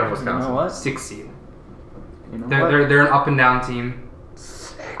 Wait, where do you have You Wisconsin? know what? 6 seed. You know They're, what? they're an up and down team.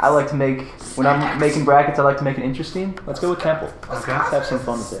 I like to make, when I'm making brackets, I like to make it interesting. Let's go with Temple. Okay. Let's have some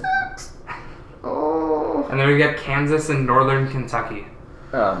fun with it. Oh. And then we got Kansas and Northern Kentucky.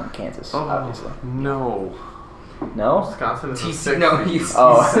 Kansas, Oh. obviously. No. No? Wisconsin is a TC, 6 no, seed. he's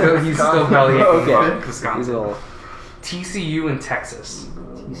Oh. still bellyaching Okay. about He's a Wisconsin. little TCU and Texas.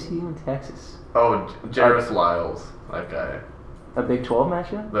 TCU and Texas. Oh, Jarvis Lyles, that guy, A Big 12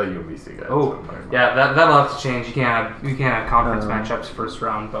 matchup? the UMBC guy. Oh, that's what I'm talking about. yeah, that'll have to change. You can't have conference Um, matchups first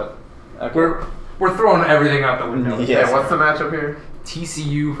round, but Okay. we're throwing everything out the window. Yeah. Hey, what's the matchup here?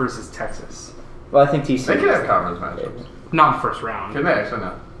 TCU versus Texas. Well, I think TCU. They can is have the conference favorite. matchups. Not in first round. Can they actually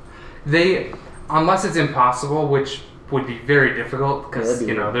not? They, unless it's impossible, which would be very difficult because that'd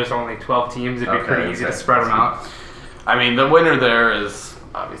be weird. there's only 12 teams. It'd be Okay, pretty easy to okay. spread them out. I mean, the winner there is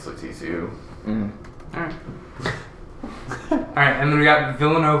obviously TCU. Mm. All right. All right, and then we got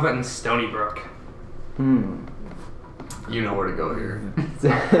Villanova and Stony Brook. Hmm. You know where to go here.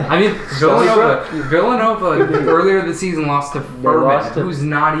 I mean, Villanova earlier this season lost to Furman, lost to- who's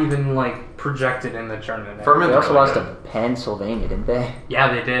not even like projected in the tournament. Furman- They also really lost good. to Pennsylvania, didn't they?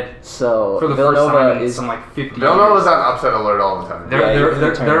 Yeah, they did. So For the first Villanova time in is some like 50 Villanova's years. on upset alert all the time. They're, Yeah, they're, for the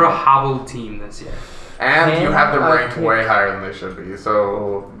they're, they're a tournament. hobbled team this year. And you have them And I ranked think- way higher than they should be.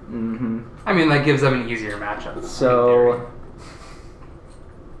 So hmm I mean, that gives them an easier matchup. So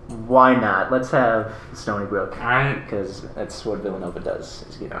why not? Let's have Stony Brook All right. because that's what Villanova does.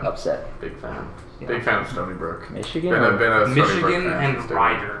 Is get Yeah. upset. big fan. Yeah. Big fan of Stony Brook. Michigan. Been a Stony Brook Michigan fan and since day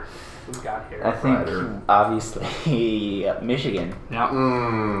Ryder. We've got here. I think Ryder. obviously Michigan. Yeah.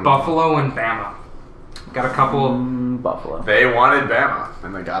 one. Buffalo and Bama. Got a couple. Buffalo. They wanted Bama,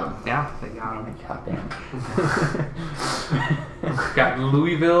 and they got him. Yeah, they got them. God damn. Got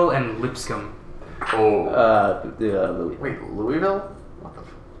Louisville and Lipscomb. Oh. Louisville. Wait, Louisville? What the?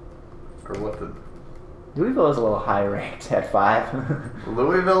 Or what the? Louisville is a little high ranked at 5.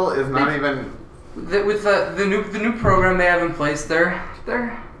 Louisville is not even. With the new program they have in place, they're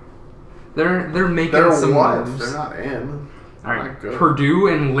making They're some what? moves. They're not in. All They're right, not good. Purdue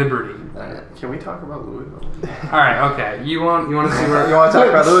and Liberty. Can we talk about Louisville? All right, okay. You want to see where You want to talk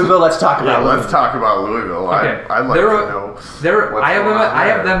about Louisville? Let's talk Yeah, about let's Louisville. talk about Louisville. Okay. I'd like They're to a- know. They're What's I have going them on I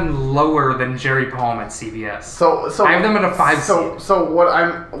have there? them lower than Jerry Palm at CBS. So I have them at a 5 So seed. so what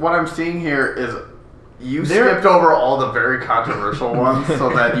I'm seeing here is you They're- skipped over all the very controversial ones so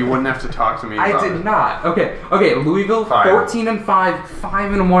that you wouldn't have to talk to me. I about did it. not. Okay. Louisville, Fine. 14-5,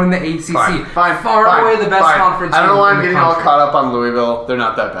 5-1 in the ACC. Fine, fine, Far fine, away the best fine. conference. I don't know in why I'm the getting all country. caught up on Louisville. They're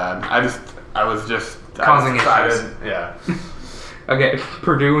not that bad. I was just Causing excited. issues. Yeah. Okay,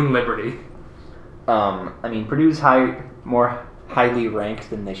 Purdue and Liberty. I mean, Purdue's more highly ranked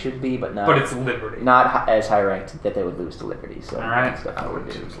than they should be, but not But it's Liberty. as high ranked that they would lose to Liberty. So All right. that's I definitely would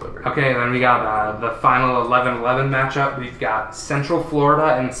good. choose Liberty. Okay, then we got the final 11-11 matchup. We've got Central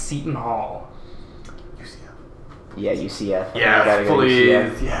Florida and Seton Hall. Yeah, UCF. You Yeah, gotta go please.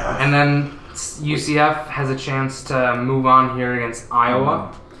 UCF. Yeah. And then UCF has a chance to move on here against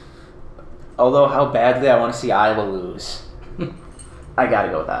Iowa. Although, how badly I want to see Iowa lose. I gotta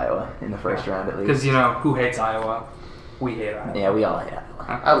go with Iowa in the first round at Because, least. who hates Iowa? We hate Iowa. Yeah, we all hate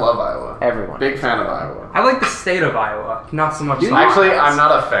Iowa. I love Iowa. Everyone. Big fan of Iowa. I like the state of Iowa, not so much the Actually, Hawkeyes. I'm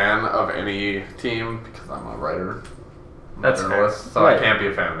not a fan of any team because I'm a writer. I'm a That's journalist, so fair. I can't be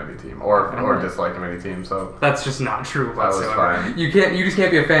a fan of any team or Right. dislike of any team. So, That's just not true That was whatsoever. fine. You just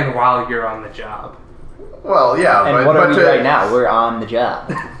can't be a fan while you're on the job. well, yeah, And but what are we to- right now? We're on the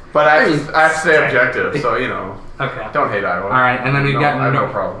job. But I have to stay objective, so Okay. don't hate Iowa. All right, and then we've got I have no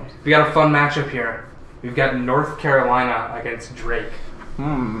problems. We got a fun matchup here. We've got North Carolina against Drake.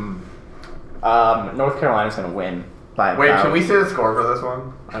 North Carolina's gonna win by Wait, about- can we say the score for this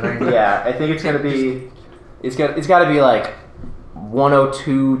one? I think. Yeah, I think it's gonna be. It's got to be like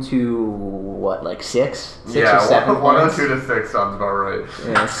 102 to what, like 6 or 7 points? 102 to 6 sounds about right.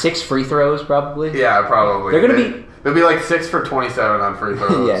 Yeah, 6 free throws probably. Yeah, probably. They're gonna be- They'll be like 6 for 27 on free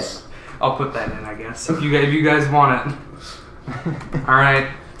throws. Yes. I'll put that in, I guess, if you guys want it. All right,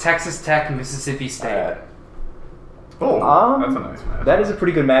 Texas Tech, Mississippi State. Oh, that's a nice match. That is a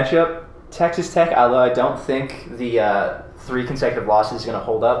pretty good matchup. Texas Tech, although I don't think the 3 consecutive losses is going to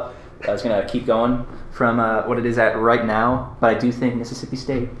hold up. It's going to keep going from what it is at right now. But I do think Mississippi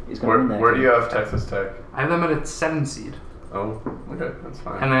State is going to win that. Where do game. you have Texas Tech? I have them at a 7 seed. Oh, okay, that's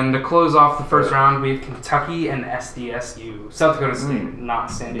fine. And then to close off the first round, we have Kentucky and SDSU. South Dakota State, not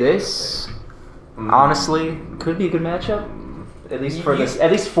San Diego This State. honestly could be a good matchup. At least for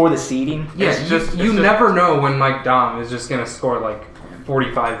the seeding. Yeah, It's just- you never know when Mike Dom is just going to score like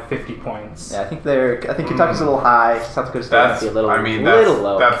 45, 50 points. Yeah, I think Kentucky's a little high. South Dakota State might be a little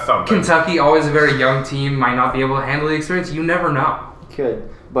low. That's something. Kentucky, always a very young team, might not be able to handle the experience. You never know. Could,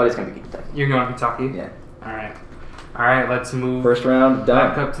 but it's going to be Kentucky. You're going to Kentucky? Yeah. All right, let's move First round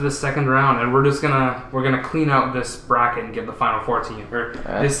back done. up to the second round, and we're gonna clean out this bracket and get the final 14 or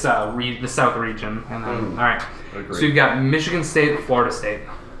Alright. this the South region, and then all right. Agreed. So you've got Michigan State, Florida State.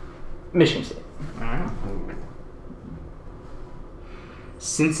 Michigan State. All right.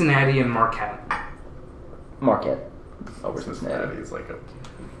 Cincinnati and Marquette. Marquette over Cincinnati. Cincinnati is like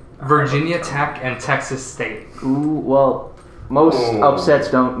a Virginia Tech and Texas State. Ooh, well, most Ooh. upsets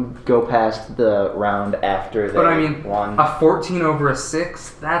don't go past the round after they But I mean, won. a 14 over a 6,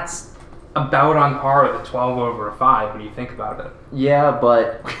 that's about on par with a 12 over a 5 when you think about it. Yeah,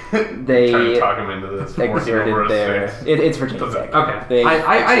 but Trying they to talk him into this. 14 over exerted a their. 6. It's Virginia Tech. Okay, They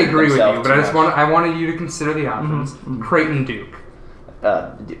I exerted agree with you, themselves but too much. I wanted you to consider the options. Creighton Duke.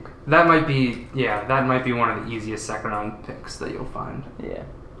 Duke. That might be one of the easiest second round picks that you'll find. Yeah.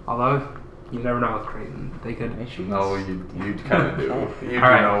 Although you never know with Creighton, they could. Michigan. No, you kind of do. You All do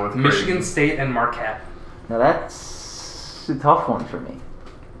right, know with Michigan Creighton. State and Marquette. Now that's a tough one for me.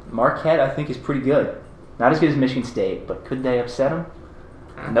 Marquette, I think, is pretty good. Not as good as Michigan State, but could they upset them?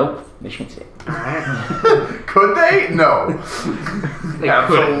 Nope. Michigan State. All right. Could they? No. They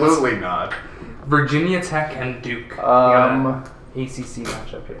Absolutely not. Virginia Tech and Duke. We got an ACC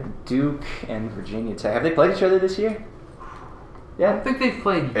matchup here. Duke and Virginia Tech. Have they played each other this year? I don't think they've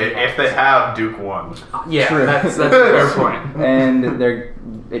played. If they have, Duke won. Yeah, True. that's a fair point. And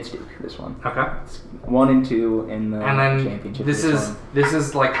it's Duke, this one. Okay. It's 1 and 2 in the And then championship. this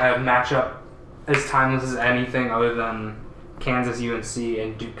is like a matchup as timeless as anything other than Kansas UNC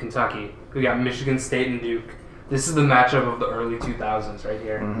and Duke Kentucky. We got Michigan State and Duke. This is the matchup of the early 2000s right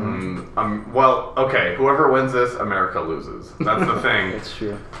here. Well, okay. Whoever wins this, America loses. That's the thing. It's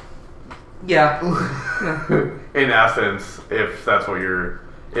true. Yeah. In essence, if that's what you're,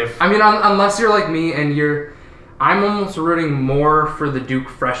 I mean, unless you're like me and I'm almost rooting more for the Duke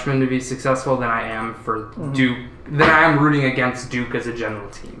freshmen to be successful than I am for Duke, than I am rooting against Duke as a general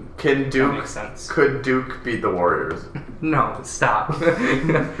team. can That Duke makes sense. could Duke beat the Warriors? No, stop.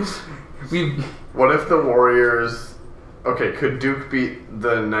 What if the Warriors? Okay, could Duke beat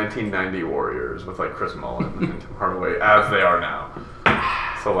the 1990 Warriors with like Chris Mullin and Tim Hardaway as they are now?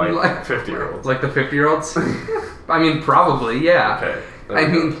 So like 50-year-olds. Like the 50-year-olds? I mean, probably, yeah. Okay. I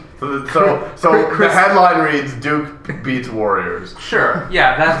mean, so Chris- the headline reads Duke beats Warriors. sure.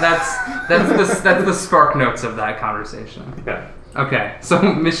 Yeah, that's the spark notes of that conversation. Yeah. Okay, so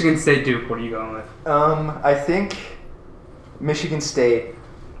Michigan State Duke, what are you going with? I think Michigan State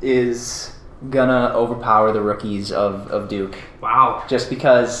is gonna overpower the rookies of Duke. Wow. Just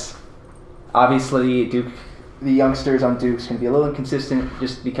because, obviously, Duke, the youngsters on Duke's gonna be a little inconsistent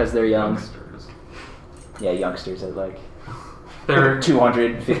just because they're young. Youngsters. Yeah, youngsters at like They're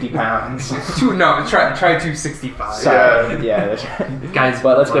 250 pounds. try 265. Sorry. Yeah, that's right. Guys,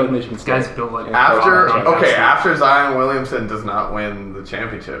 But let's like, go with Michigan State. Guys built like After Zion Williamson does not win the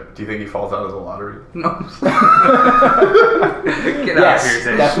championship, do you think he falls out of the lottery? No. Get Yes, out of here,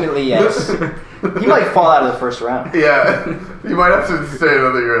 Zay. definitely yes. He might fall out of the first round. Yeah, you might have to stay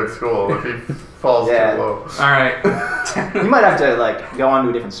another year at school if he falls Yeah. too low. All right. He might have to like go on to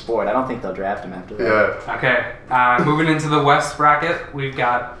a different sport. I don't think they'll draft him after that. Yeah. Okay. Moving into the West bracket, we've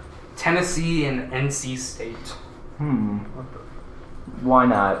got Tennessee and NC State. Why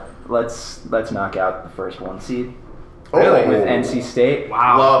not? Let's knock out the first 1 seed Really? with NC State.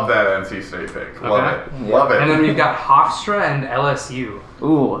 Wow. Love that NC State pick. Love Okay. it. Yeah. Love it. And then we've got Hofstra and LSU.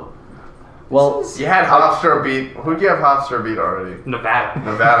 Ooh. Well, You had Hofstra beat. Who'd you have Hofstra beat already? Nevada.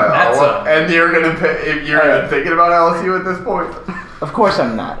 Nevada. That's And you're gonna pick, you're even thinking about LSU at this point. of course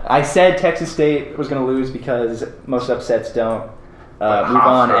I'm not. I said Texas State was going to lose because most upsets don't But move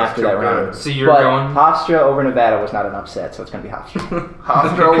on Hofstra's after too that good. round. So you're but going- Hofstra over Nevada was not an upset, so it's going to be Hofstra.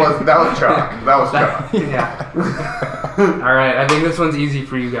 Hofstra was chalk. That was chalk. Yeah. All right. I think this one's easy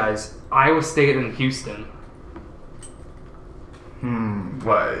for you guys. Iowa State and Houston.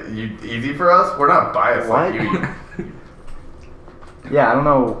 What? Easy for us? We're not biased like What? you. Yeah, I don't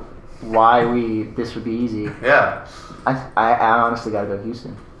know why this would be easy. Yeah. I honestly got to go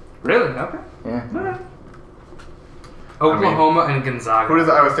Houston. Really? Okay. Yeah. Oklahoma and Gonzaga. Who does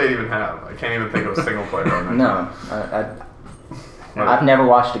Iowa State even have? I can't even think of a single player on that. No, I've never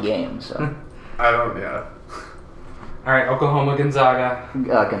watched a game, so I don't. Yeah. All right. Oklahoma, Gonzaga.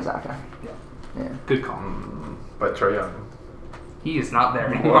 Gonzaga. Yeah. Good call. But Trae Young. He is not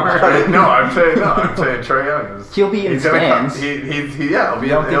there anymore. I'm saying Trae Young is. He'll be in he's gonna stands. Come, he'll be.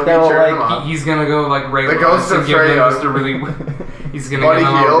 don't think He'll be they'll, cheering him like, on. He's gonna go like right. The ghost of Trae Young. He's gonna Buddy get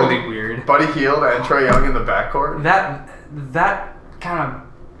them out Hield, really weird. Buddy Hield and Trae Young in the backcourt. That kind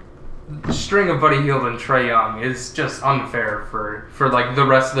of string of Buddy Hield and Trae Young is just unfair for like the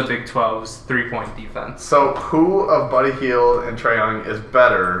rest of the Big 12's 3-point defense. So who of Buddy Hield and Trae Young is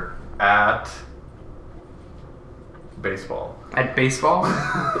better at baseball? At baseball?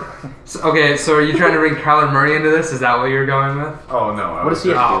 So are you trying to bring Kyler Murray into this? Is that what you're going with? Oh no! What does he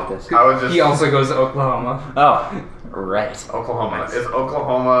have to do with this? I was just. He also goes to Oklahoma. Oh, right. Oklahoma. Nice. Is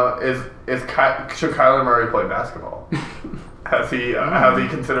Oklahoma should Kyler Murray play basketball? Has he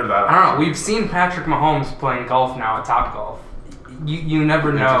considered that? I don't know. We've seen Patrick Mahomes playing golf now at Topgolf. You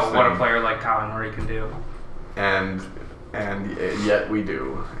never know what a player like Kyler Murray can do. And And yet we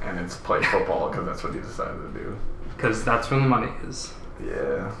do. And it's play football because that's what he decided to do. Because that's where the money is.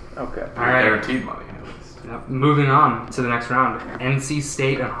 Yeah. Okay. All right. Guaranteed money, at least. Yep. Moving on to the next round. NC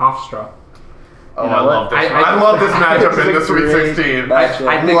State and Hofstra. Oh, You know I what? love this one. I I love this matchup in the It's a Sweet great 16. matchup.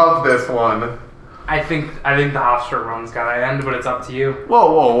 I think- love this one. I think the Hofstra run's gotta end, but it's up to you.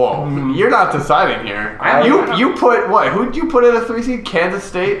 Whoa. You're not deciding here. I- You put what? Who'd you put in a 3 seed? Kansas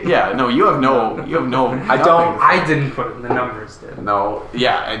State? Yeah, no, you have no I don't- nothing. I didn't put it. The numbers did. No,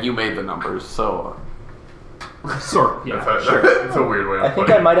 yeah, and you made the numbers, so Sort of, yeah. that's sure. it's a weird way of I think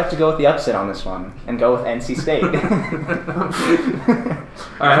putting I might have to go with the upset on this one and go with NC State. All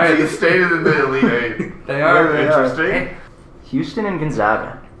right. NC State is in the Elite Eight. They are. They are. Interesting. Hey, Houston and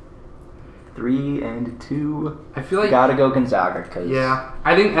Gonzaga. 3-2. I feel like Gotta go Gonzaga because yeah.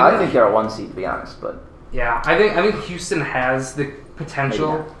 I think they're a 1 seed to be honest, but yeah. I think Houston has the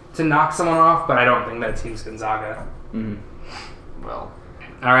potential to knock someone off, but I don't think that team's Gonzaga. Well,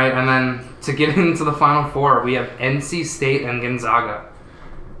 All right, and then to get into the Final Four, we have NC State and Gonzaga.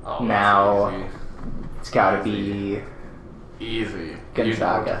 oh, that's Now- it's gotta be. easy. Gonzaga. You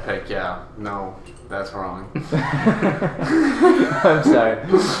know what to pick. Yeah, no, that's wrong. I'm sorry.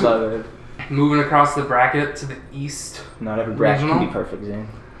 Love it. Moving across the bracket to the East, Not every bracket can Regional? be perfect, Zane.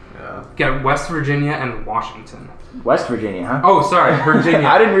 Yeah. got West Virginia and Washington. West Virginia, huh? Oh, sorry, Virginia.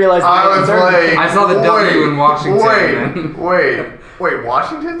 I didn't realize. I was like, I saw the W in Washington. Wait,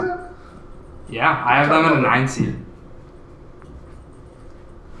 Washington's in? Yeah, I have them at a 9 seed.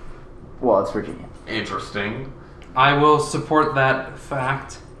 Well, it's Virginia. Interesting. I will support that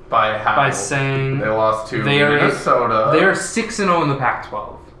fact By how? by saying they lost to they are Minnesota. They are 6-0 in the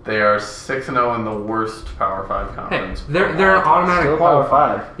Pac-12. They are 6-0 in the worst Power 5 Hey, conference. they're of an all time. automatic Still Power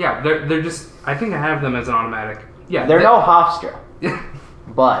qualifier. 5. Yeah, they're just. I think I have them as an automatic. Yeah, They're no Hofstra,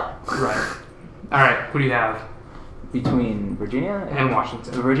 but right. All right, who do you have? between Virginia And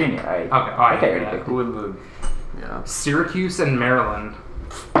Washington. Virginia, I Okay, all right, okay, yeah, already yeah. picked Who in the? Yeah. Syracuse and Maryland.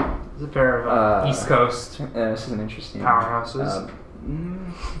 It's a pair of East Coast this is an interesting powerhouses.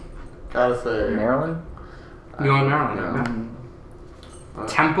 Gotta say. Maryland. You going Maryland? Yeah. Yeah.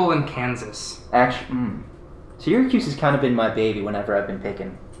 Temple and Kansas. Actually, Syracuse has kind of been my baby whenever I've been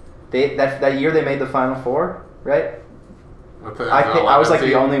picking. That year they made the Final Four, right? I was like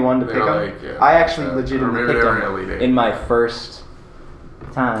the only one to pick them. I actually legitimately picked them in my first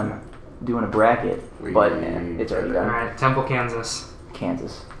time doing a bracket, but man, it's already All done. right, Temple, Kansas.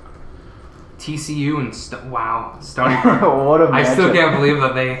 Kansas. TCU and wow, Stony. What a I still matchup. can't believe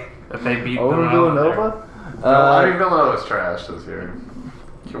that they beat Over Villanova. Villanova. I think Villanova was trash this year.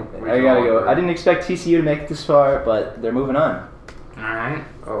 I gotta go. I didn't expect TCU to make it this far, but they're moving on. All right,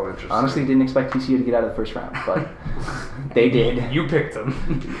 Oh, interesting. Honestly, didn't expect TCU to get out of the first round, but they did. you picked them.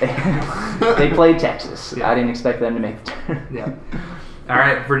 They played Texas. Yeah. I didn't expect them to make the turn. Yeah. All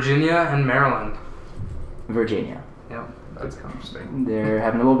right, Virginia and Maryland. Virginia. Yep. That's interesting. They're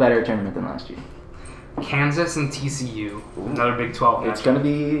having a little better tournament than last year. Kansas and TCU. Another Big 12 It's matchup.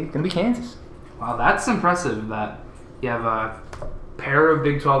 gonna be Kansas. Wow, that's impressive that you have a pair of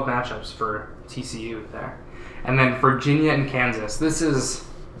Big 12 matchups for TCU there. And then Virginia and Kansas. This is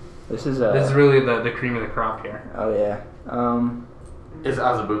This is really the cream of the crop here. Oh yeah. Is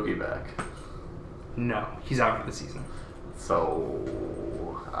Azubuike back? No, he's out for the season. So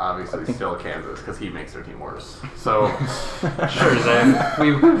obviously I think- still Kansas because he makes their team worse. So Sure,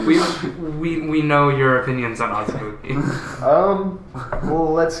 Zane. We know your opinions on Azubuike.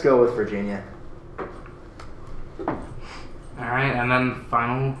 Well, let's go with Virginia. All right, and then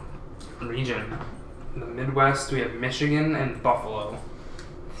final region. In the Midwest, we have Michigan and Buffalo.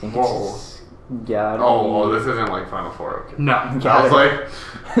 I think Whoa. it's gotta oh, be, this isn't like Final Four. Okay. No. I was like,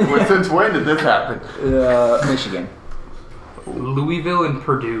 well, since when did this happen? Michigan. Louisville and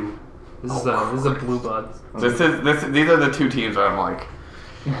Purdue. This is a blue bloods. These are the two teams that I'm like.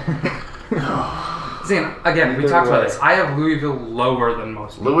 Zane, again, we Either talked about way. this. I have Louisville lower than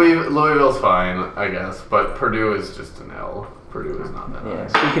most people. Louisville's fine, I guess, but Purdue is just an L. Purdue is not that Yeah.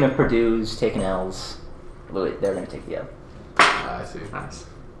 high. Speaking of Purdue's taking L's, they're gonna take the L. I see. Nice.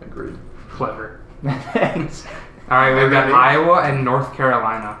 Agreed. Clever. Thanks. All right, we've got MVP? Iowa and North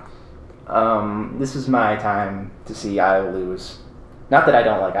Carolina. This is my time to see Iowa lose. Not that I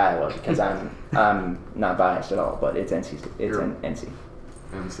don't like Iowa, because I'm not biased at all. But it's NC. It's You're- NC.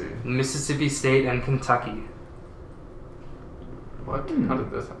 MC. Mississippi State and Kentucky. What? How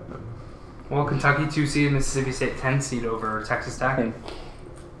did this happen? Well, Kentucky 2 seed, Mississippi State 10 seed over Texas Tech. I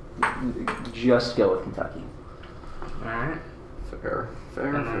think just go with Kentucky. All right. Fair.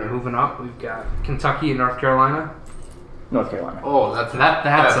 And then moving up, we've got Kentucky and North Carolina. North Carolina. Oh, that's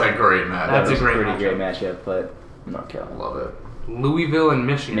That's a great match. That's a great pretty matchup. great matchup, but North Carolina. Love it. Louisville and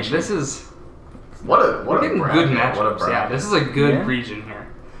Michigan. Michigan. This is What we're a getting bracket. good What a matchups. Yeah, bracket. this is a good Yeah. region here.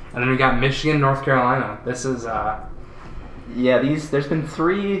 And then we got Michigan, North Carolina. This is Yeah, there's been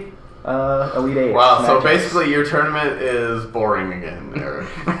 3 Elite Eight. Wow, so matchups. basically your tournament is boring again, Eric.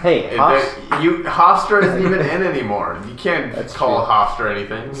 Hey, Hofstra isn't even in anymore. You can't That's call true. Hofstra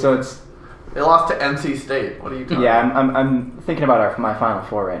anything. so it's They lost to NC State. What are you talking yeah. about? I'm thinking about my Final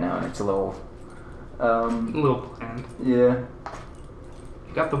Four right now, and it's a little. a little bland. Yeah.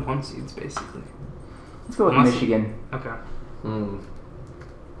 You got the 1 seeds basically. Let's go with Unless- Michigan. Okay. Hmm.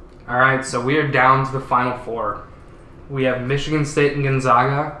 All right, so we are down to the Final Four. We have Michigan State and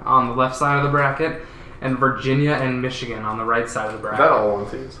Gonzaga on the left side of the bracket, and Virginia and Michigan on the right side of the Is bracket. that all one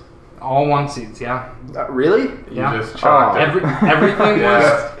seeds? All 1 seeds, yeah. Really? You Yeah. just chalked it. Everything Yeah.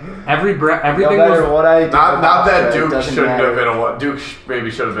 was everything no matter was what I do, Not that it Duke doesn't shouldn't matter. have been a one. Duke maybe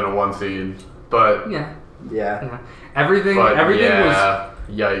should have been a 1 seed, but yeah. Yeah. Everything but everything yeah,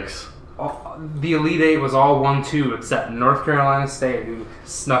 yikes. was the Elite Eight was all 1-2 except North Carolina State who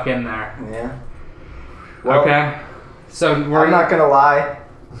snuck in there. Yeah. Well, Okay. So we're I'm not gonna lie.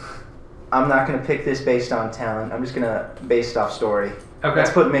 I'm not gonna pick this based on talent. I'm just gonna based off story. okay.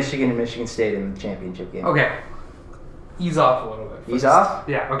 Let's put Michigan and Michigan State in the championship game. Okay. Ease off a little bit. Ease first. off?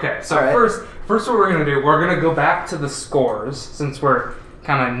 Yeah, okay. So All right. first what we're gonna do, we're gonna go back to the scores since we're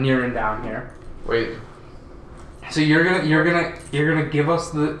kinda nearing down here. Wait, So you're gonna give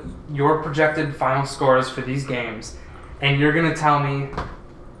us your projected final scores for these games, and you're gonna tell me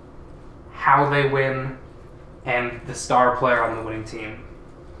how they win and the star player on the winning team.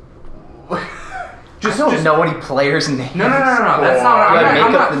 I don't know any players' names. No. That's not. Do I I'm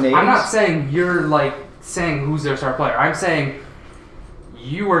make not, up the names? I'm not saying you're like saying who's their star player. I'm saying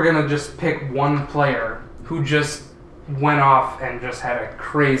you are gonna just pick one player who just went off and just had a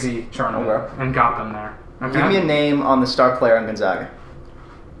crazy tournament Okay. and got them there. Okay. Give me a name on the star player on Gonzaga.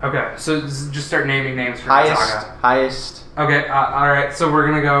 Okay, so just start naming names for Gonzaga. Highest. Okay, all right. So we're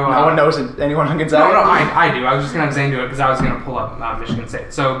gonna go. No one knows anyone on Gonzaga. No, I do. I was just gonna have Zane do it because I was gonna pull up Michigan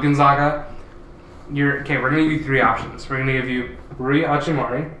State. So Gonzaga, we're gonna give you 3 options. We're gonna give you Rui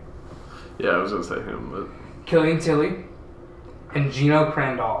Hachimura, yeah, I was gonna say him, but Killian Tilly, and Gino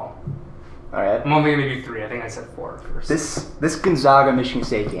Crandall. All right. I'm only gonna give you 3. I think I said 4 first. This Gonzaga Michigan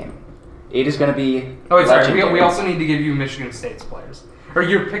State game, it is going to be. Oh, wait, sorry. legendary. We also need to give you Michigan State's players. Or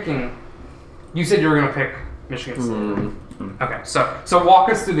you're picking. You said you were gonna pick Michigan State. Okay, so walk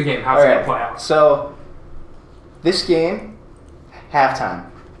us through the game. How's All it right. gonna play out? So, this game, halftime,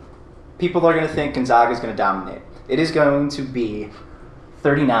 people are going to think Gonzaga is going to dominate. It is going to be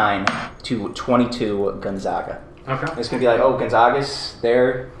 39-22 Gonzaga. Okay. It's going to be like, oh, Gonzaga's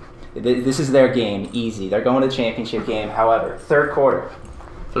there. This is their game, easy. They're going to the championship game. However, third quarter,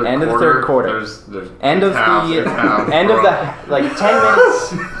 End of the third quarter. There's end of half, the it's half, end bro. of the like 10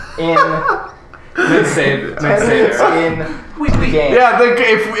 minutes in. Good save. 10 minutes in the game. Yeah,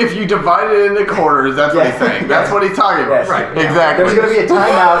 if you divide it into quarters, that's what he's Yeah. saying. That's what he's talking about. Yes. Right. Exactly. There's going to be a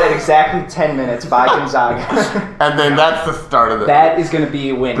timeout at exactly 10 minutes by Gonzaga. And then that's the start of the. That is going to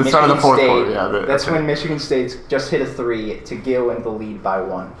be when The Michigan start of the fourth State. quarter, yeah, That's okay. when Michigan State just hit a 3 to go in the lead by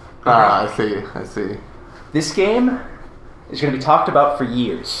 1. I see. This game is going to be talked about for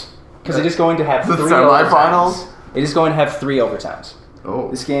years because it is going to have The 3 semifinals? overtimes. It is going to have 3 overtimes. Oh.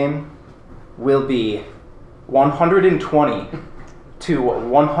 This game will be 120 to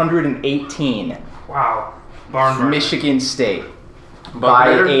 118 Wow. Barn burner. Michigan State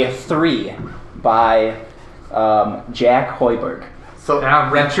by Buckner? a 3 by Jack Hoiberg. So, Yeah,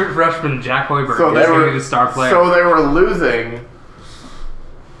 redshirt freshman Jack Hoiberg so is they going to were be the star player. So they were losing,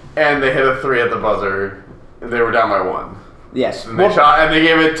 and they hit a 3 at the buzzer. And they were down by 1. Yes. And they shot, and they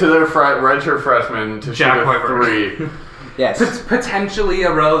gave it to their redshirt freshman to Jack shoot a Hoiberg. 3. Yes. Potentially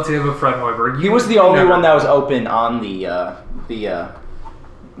a relative of Fred Hoiberg. He was the only one that was open on the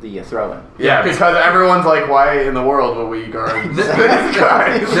throw-in. Yeah, because everyone's like, why in the world would we guard this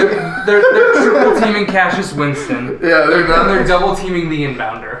guy? They're triple teaming Cassius Winston. Yeah, they're not. And they're double teaming the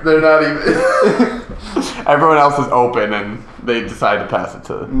inbounder. They're not even. Everyone else is open, and they decide to pass it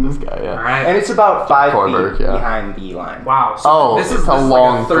to this guy. All Yeah. right. And it's about 5 Hoiberg, feet yeah. behind the line. Wow. So Oh, this it's is a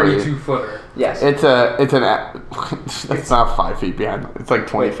long like a 32-footer. Yes. It's it's not 5 feet behind. It's like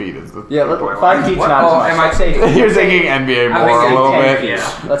 20 feet. Is the Yeah, 5 feet's What? not Oh, as much. am I Let's say, saying- You're thinking NBA I'm more a thinking little 10 bit. feet.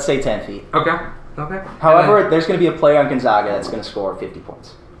 Yeah. Let's say 10 feet. Okay. Okay. However, there's going to be a player on Gonzaga that's going to score 50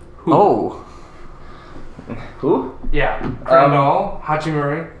 points. Who? Oh, Who? Yeah. Crandall,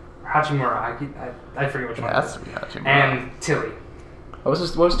 Hachimura. I forget which it one. has to be Hachimura. And Tilly. What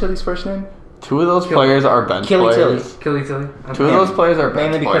was Tilly's first name? 2 of those Killy. players are bench Killy Tilly. players. Tilly. Okay. 2 of those players are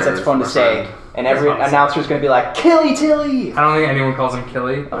bench Mainly because players, that's fun to my say. friend. and every announcer's going to be like, Killy Tilly! I don't think anyone calls him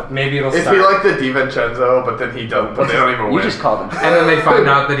Killy. Maybe it'll It'd start. be like the DiVincenzo, but then he doesn't. But they don't even You win. just called him. And then they find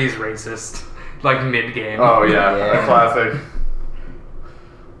out that he's racist, like mid-game. Oh yeah, Yeah. classic.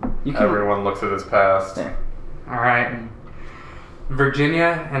 You can, Everyone looks at his past. Yeah. All right.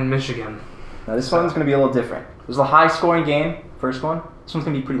 Virginia and Michigan. Now this one's going to be a little different. It was a high-scoring game, first one. This one's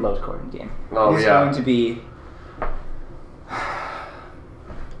going to be a pretty low-scoring game. Oh, It's yeah. going to be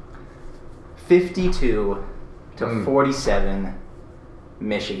 52 to 47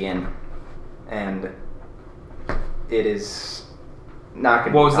 Michigan, and it is not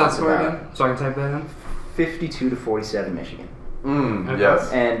going to What be was that talked score about. again? So I can type that in. 52 to 47 Michigan. Okay.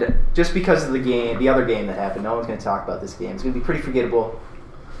 Yes. And just because of the other game that happened, no one's going to talk about this game. It's going to be pretty forgettable.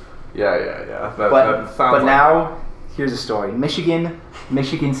 Yeah. That But sounds but like- now, here's a story. Michigan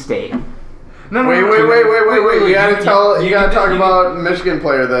State. No, Wait! You gotta tell. You gotta talk you- about Michigan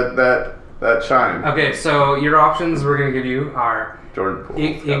player that shined. Okay, so your options we're gonna give you are Jordan Poole.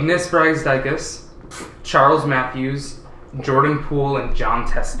 Ignis Braggs-Dicus, Charles Matthews, Jordan Poole, and John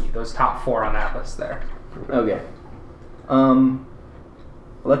Teskey. Those top 4 on that list there. Okay.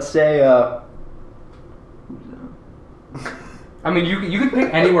 Let's say I mean, you could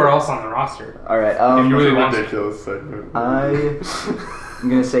pick anywhere else on the roster. all right. If you really want to. Ridiculous segment. I'm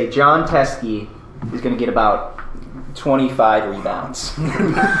gonna say John Teskey is gonna get about 25 rebounds.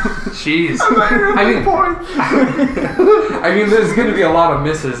 Jeez. I mean, there's gonna be a lot of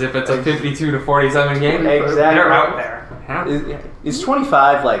misses if it's a 52 to 47 game. Exactly. They're out there. Yeah. Is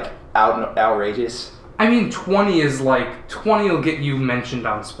 25 like outrageous? I mean, 20 is like 20 will get you mentioned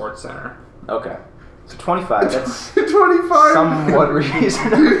on SportsCenter. Okay. So 25. That's 25. somewhat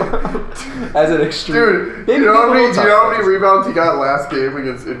reasonable. As an extreme. Dude, Maybe you know how people many will talk rebounds he got last game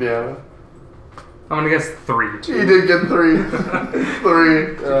against Indiana? I'm gonna guess 3. He did get 3.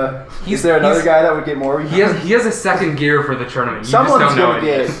 3. Is there another guy that would get more? He has a second gear for the tournament. You Someone's just don't know gonna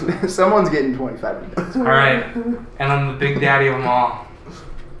it yet. get. Someone's getting 25 rebounds. All right, and I'm the big daddy of them all.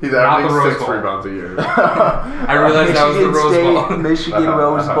 He's Not the averaging Rose 6 Bowl. rebounds a year. I realized that was the Rose Bowl. Michigan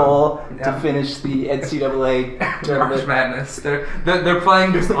Rose Bowl Yeah. to finish the NCAA March tournament. Madness. They're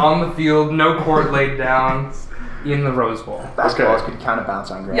playing just on the field, no court laid down, in the Rose Bowl. Basketballs Okay. could kind of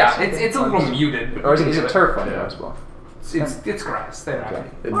bounce on grass. Yeah, it's a little muted. Or is it turf on the Yeah. Rose Bowl? It's grass. They're not. Okay.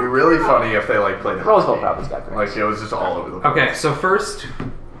 It'd be really funny if they played it. Rose Bowl probably's got grass. Like it was just all over the place. Okay, so first,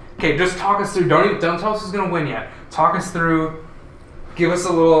 just talk us through. Don't tell us who's gonna win yet. Talk us through. Give us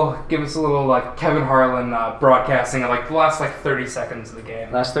a little like Kevin Harlan broadcasting of like the last 30 seconds of the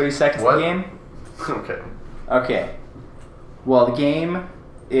game. Last 30 seconds What? of the game? Okay. Okay. Well, the game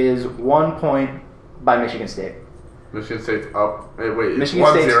is 1 point by Michigan State. Michigan State's up. Wait, it's Michigan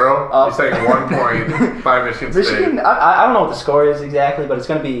State's 1-0. up. You're saying 1 point by Michigan State. Michigan, I don't know what the score is exactly, but it's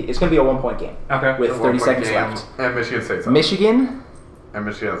gonna be a 1 point game Okay. with A 30 1-point seconds game, left. And Michigan State's up. Michigan And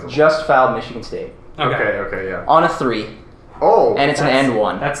Michigan has a just fouled Michigan State Okay, yeah. on a 3, Oh. and it's an and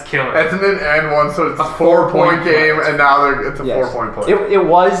 1. That's killer. It's an and 1, so it's A a 4-point 4-point game, play. and now it's a Yes. 4-point play. It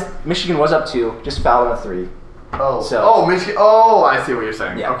was Michigan was up 2, just fouled on a 3. Michigan. Oh, I see what you're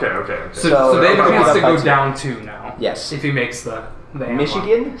saying. Yeah. Okay. So they have a Okay. chance to Up by go 2. down 2 now. Yes. If he makes the and 1.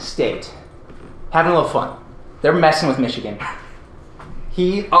 Michigan State having a little fun. They're messing with Michigan.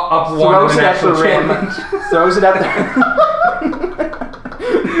 He Up 1 throws in it the at the national rim. championship. Throws it at the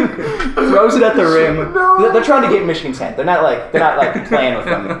throws it at the rim. No. They're trying to get in Michigan's head. They're not like playing with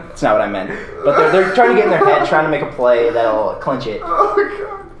them. That's not what I meant. But they're trying to get in their head, trying to make a play that'll clinch it. Oh,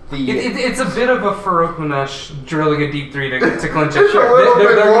 God. It's a bit of a Farouk Manesh drilling a deep 3 to clinch it. Just a little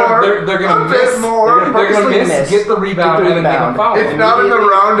bit more. They're gonna A miss. bit more. They're gonna Purposely miss, miss. get the rebound, Get the and then rebound. make a foul. It's not in the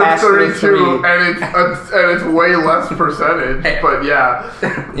Immediately round of pass to the 32, three. and it's way less percentage. But yeah,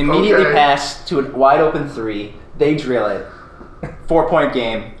 Immediately Okay. pass to a wide open 3. They drill it. 4-point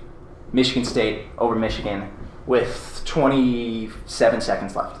game. Michigan State over Michigan with 27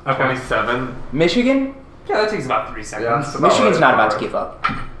 seconds left. Okay. 27. Michigan? Yeah, that takes about 3 Yeah, seconds. that's about Michigan's right. not about to give up.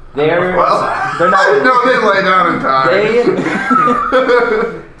 They're Well, they're not. No, they lay down in time.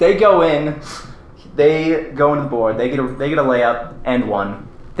 They go in. They go into the board. They get a layup and 1.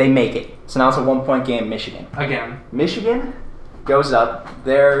 They make it. So now it's a 1-point game. Michigan. Again. Michigan goes up.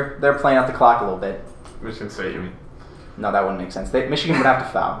 They're playing out the clock a little bit. Michigan State, you mean? No, that wouldn't make sense. Michigan would have to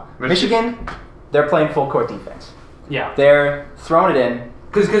foul. Michigan- Michigan, they're playing full court defense. Yeah. They're throwing it in.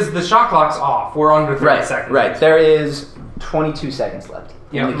 Because the shot clock's off. We're under 30 seconds. Right. There is 22 seconds left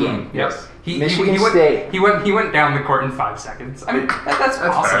Yeah. in the game. Yes. Michigan went, State. He went down the court in 5 seconds. I mean, that's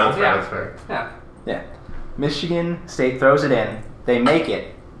possible. That's fair. Yeah. Yeah. Michigan State throws it in. They make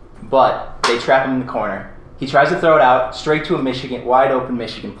it, but they trap him in the corner. He tries to throw it out straight to a wide open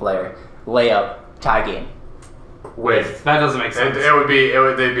Michigan player. Layup, tie game. Wait. That doesn't make sense.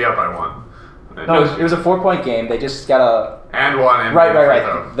 They'd be up by 1. No, it was a 4-point game. They just got a And 1. And right.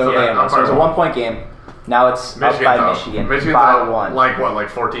 So So it was a 1-point game. Now it's up by Michigan. Michigan's by up 1. Like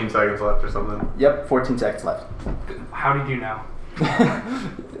 14 seconds left or something? Yep, 14 seconds left. How did you know?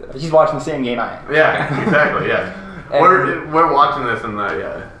 He's watching the same game I am. Yeah, exactly, yeah. We're watching this and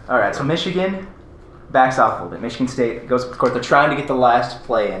All right, so Michigan backs off a little bit. Michigan State goes up the court. They're trying to get the last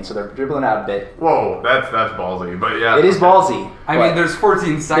play in, so they're dribbling out a bit. Whoa, that's ballsy, but yeah. It is ballsy. I mean, there's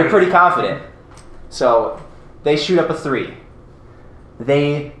 14 seconds. They're pretty confident. So they shoot up a 3.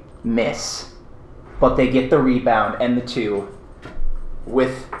 They miss, but they get the rebound and the 2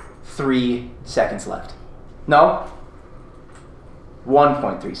 with 3 seconds left. No,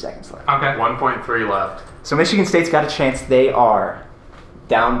 1.3 seconds left. Okay. 1.3 left. So Michigan State's got a chance. They are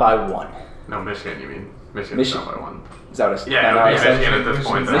down by 1. No, Michigan, you mean. Michigan's down by 1. Is that what Yeah, it would be Michigan at this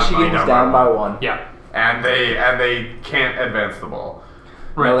point. Michigan is down by 1. Yeah. And they can't advance the ball.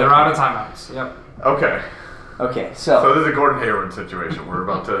 Right, No, they're out of timeouts. Yep. Okay. Okay, So so this is a Gordon Hayward situation. We're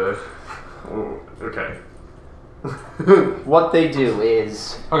about to... Okay. what they do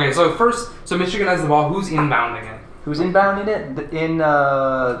is... Okay, so Michigan has the ball. Who's inbounding it? Who's inbounding it?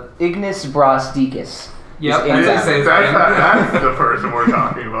 Ignis Brasdikis. Yep, He's that's inbounding. That's the person we're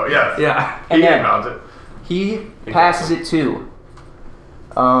talking about. Yes. Yeah. He And then- inbounds it. He passes it to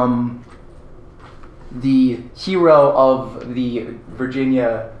the hero of the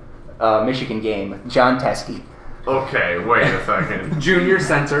Virginia Michigan game, John Teskey. Okay, wait a second. Junior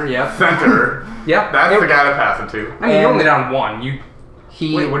center. Yep. Center. Yep. That's the guy to pass it to. I mean, you're And only down 1.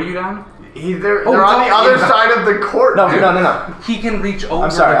 He What are you down? They're Oh, on the it's other all- side of the court. no, dude. no. He can reach over.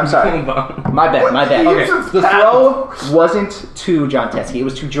 I'm sorry. the bone. My bad. He Okay. uses The that. throw wasn't to John Teskey. It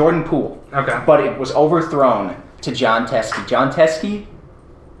was to Jordan Poole. Okay. But it was overthrown to John Teskey. John Teskey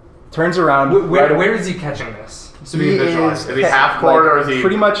turns around. Where is he catching this? So we He can visualize. Is he half court or is he...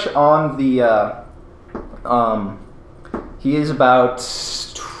 pretty much on the he is about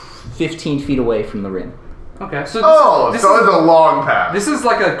 15 feet away from the rim. Okay. So It's a long pass. This is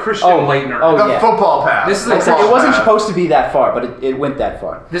like a Christian Oh, Leitner. oh, The yeah. football pass. This is Like I said, Football it wasn't pass. supposed to be that far, but it went that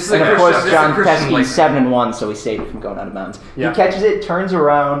far. This is and a of Christian- course, this is a John Christian Teskey's Leitner. 7-1, so he saved it from going out of bounds. Yeah. He catches it, turns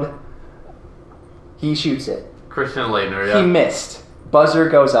around, he shoots it. Christian Leitner, He yeah. missed. Buzzer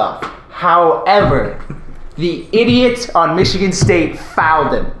goes off. However, the idiot on Michigan State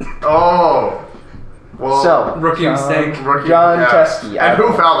fouled him. Oh. Well, So Rookie mistake. John Teskey. And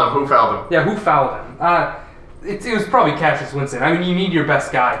who fouled him? Yeah, who fouled him? It was probably Cassius Winston. I mean, you need your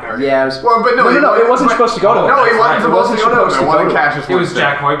best guy guard. Yeah, it was. Well, but no, It wasn't supposed to go to him. No, he That's wasn't right. supposed to go to him. It wasn't Cassius It was Winston.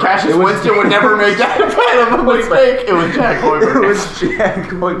 Jack Hoiberg. Cassius It was- Winston would never make that kind of a mistake. It was Jack Hoiberg. It was Jack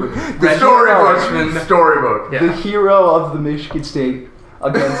Hoiberg. The Red storybook. Freshman. Storybook. Yeah. The hero of the Michigan State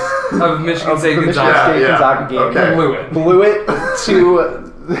against Of Michigan State the Michigan Gonzaga. State Yeah, Gonzaga game. okay. Blew it. Blew it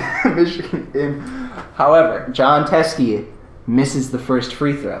to the Michigan game. However, John Teskey misses the first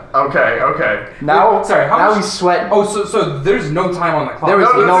free throw. Okay. Now, Wait, sorry, how now much- he's sweating. Oh, so there's no time on the clock. There was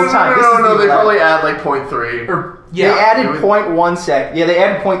no time. This is No, the they last- probably add like 0.3. Or, They yeah. added it was- 0.1 sec. Yeah, they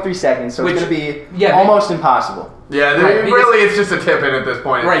added 0.3 seconds, so Which- it's going to be yeah, they- almost impossible. Yeah, Right, because- really, it's just a tip in at this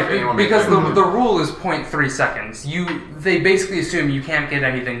point. Right, If anyone makes because it. the rule is 0.3 seconds. They basically assume you can't get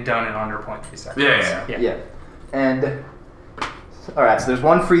anything done in under 0.3 seconds. Yeah. Yeah. And, alright, so there's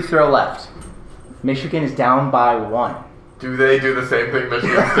one free throw left. Michigan is down by 1. Do they do the same thing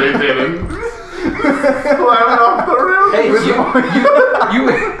Michigan State did? And slam it off the rim? Hey,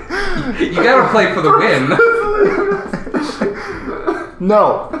 You gotta play for the win.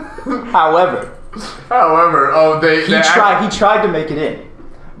 No. However, they he tried to make it in,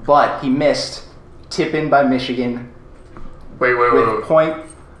 but he missed. Tip in by Michigan Wait. with point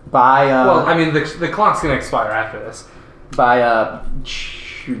by Well, I mean, the clock's gonna expire after this.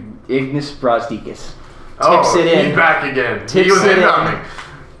 Ignis Brasdikis. Oh, Tips it in. he's back again. Tips He was it in. inbounding.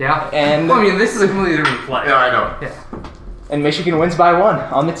 Yeah. And- well, I mean, this is a completely different play. Yeah, I know. Yeah. And Michigan wins by 1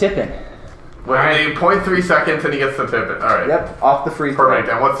 on the tip in. Well, Alright. they 0.3 seconds and he gets the tip it. All right. Yep, off the free throw. Perfect.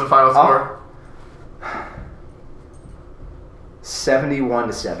 And what's the final score?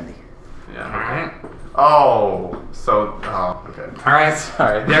 71-70. Yeah. All right. Okay. All right.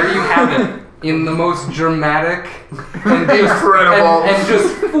 Sorry. There you have it. In the most dramatic and just, Incredible. and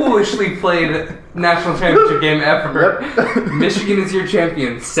just foolishly played national championship game ever. Yep. Michigan is your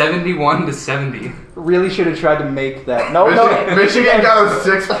champion, 71-70. Really should have tried to make that. No, Michigan got a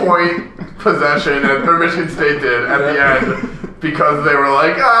 6-point possession, or Michigan State did at the end because they were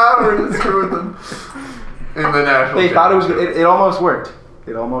like, we're gonna screw with them in the national. They thought it was. championship. It almost worked.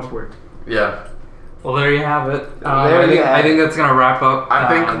 It almost worked. Yeah. Well, there you have it. I think that's gonna wrap up. I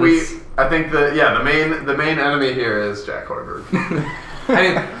think this- the main enemy here is Jack Hoiberg. I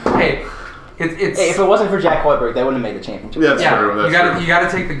mean, hey, it's Hey, if it wasn't for Jack Hoiberg, they wouldn't have made the championship. Yeah, that's yeah. true. That's you gotta true. you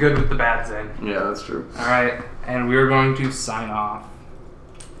gotta take the good with the bad, Zane. Yeah, that's true. All right, and we're going to sign off.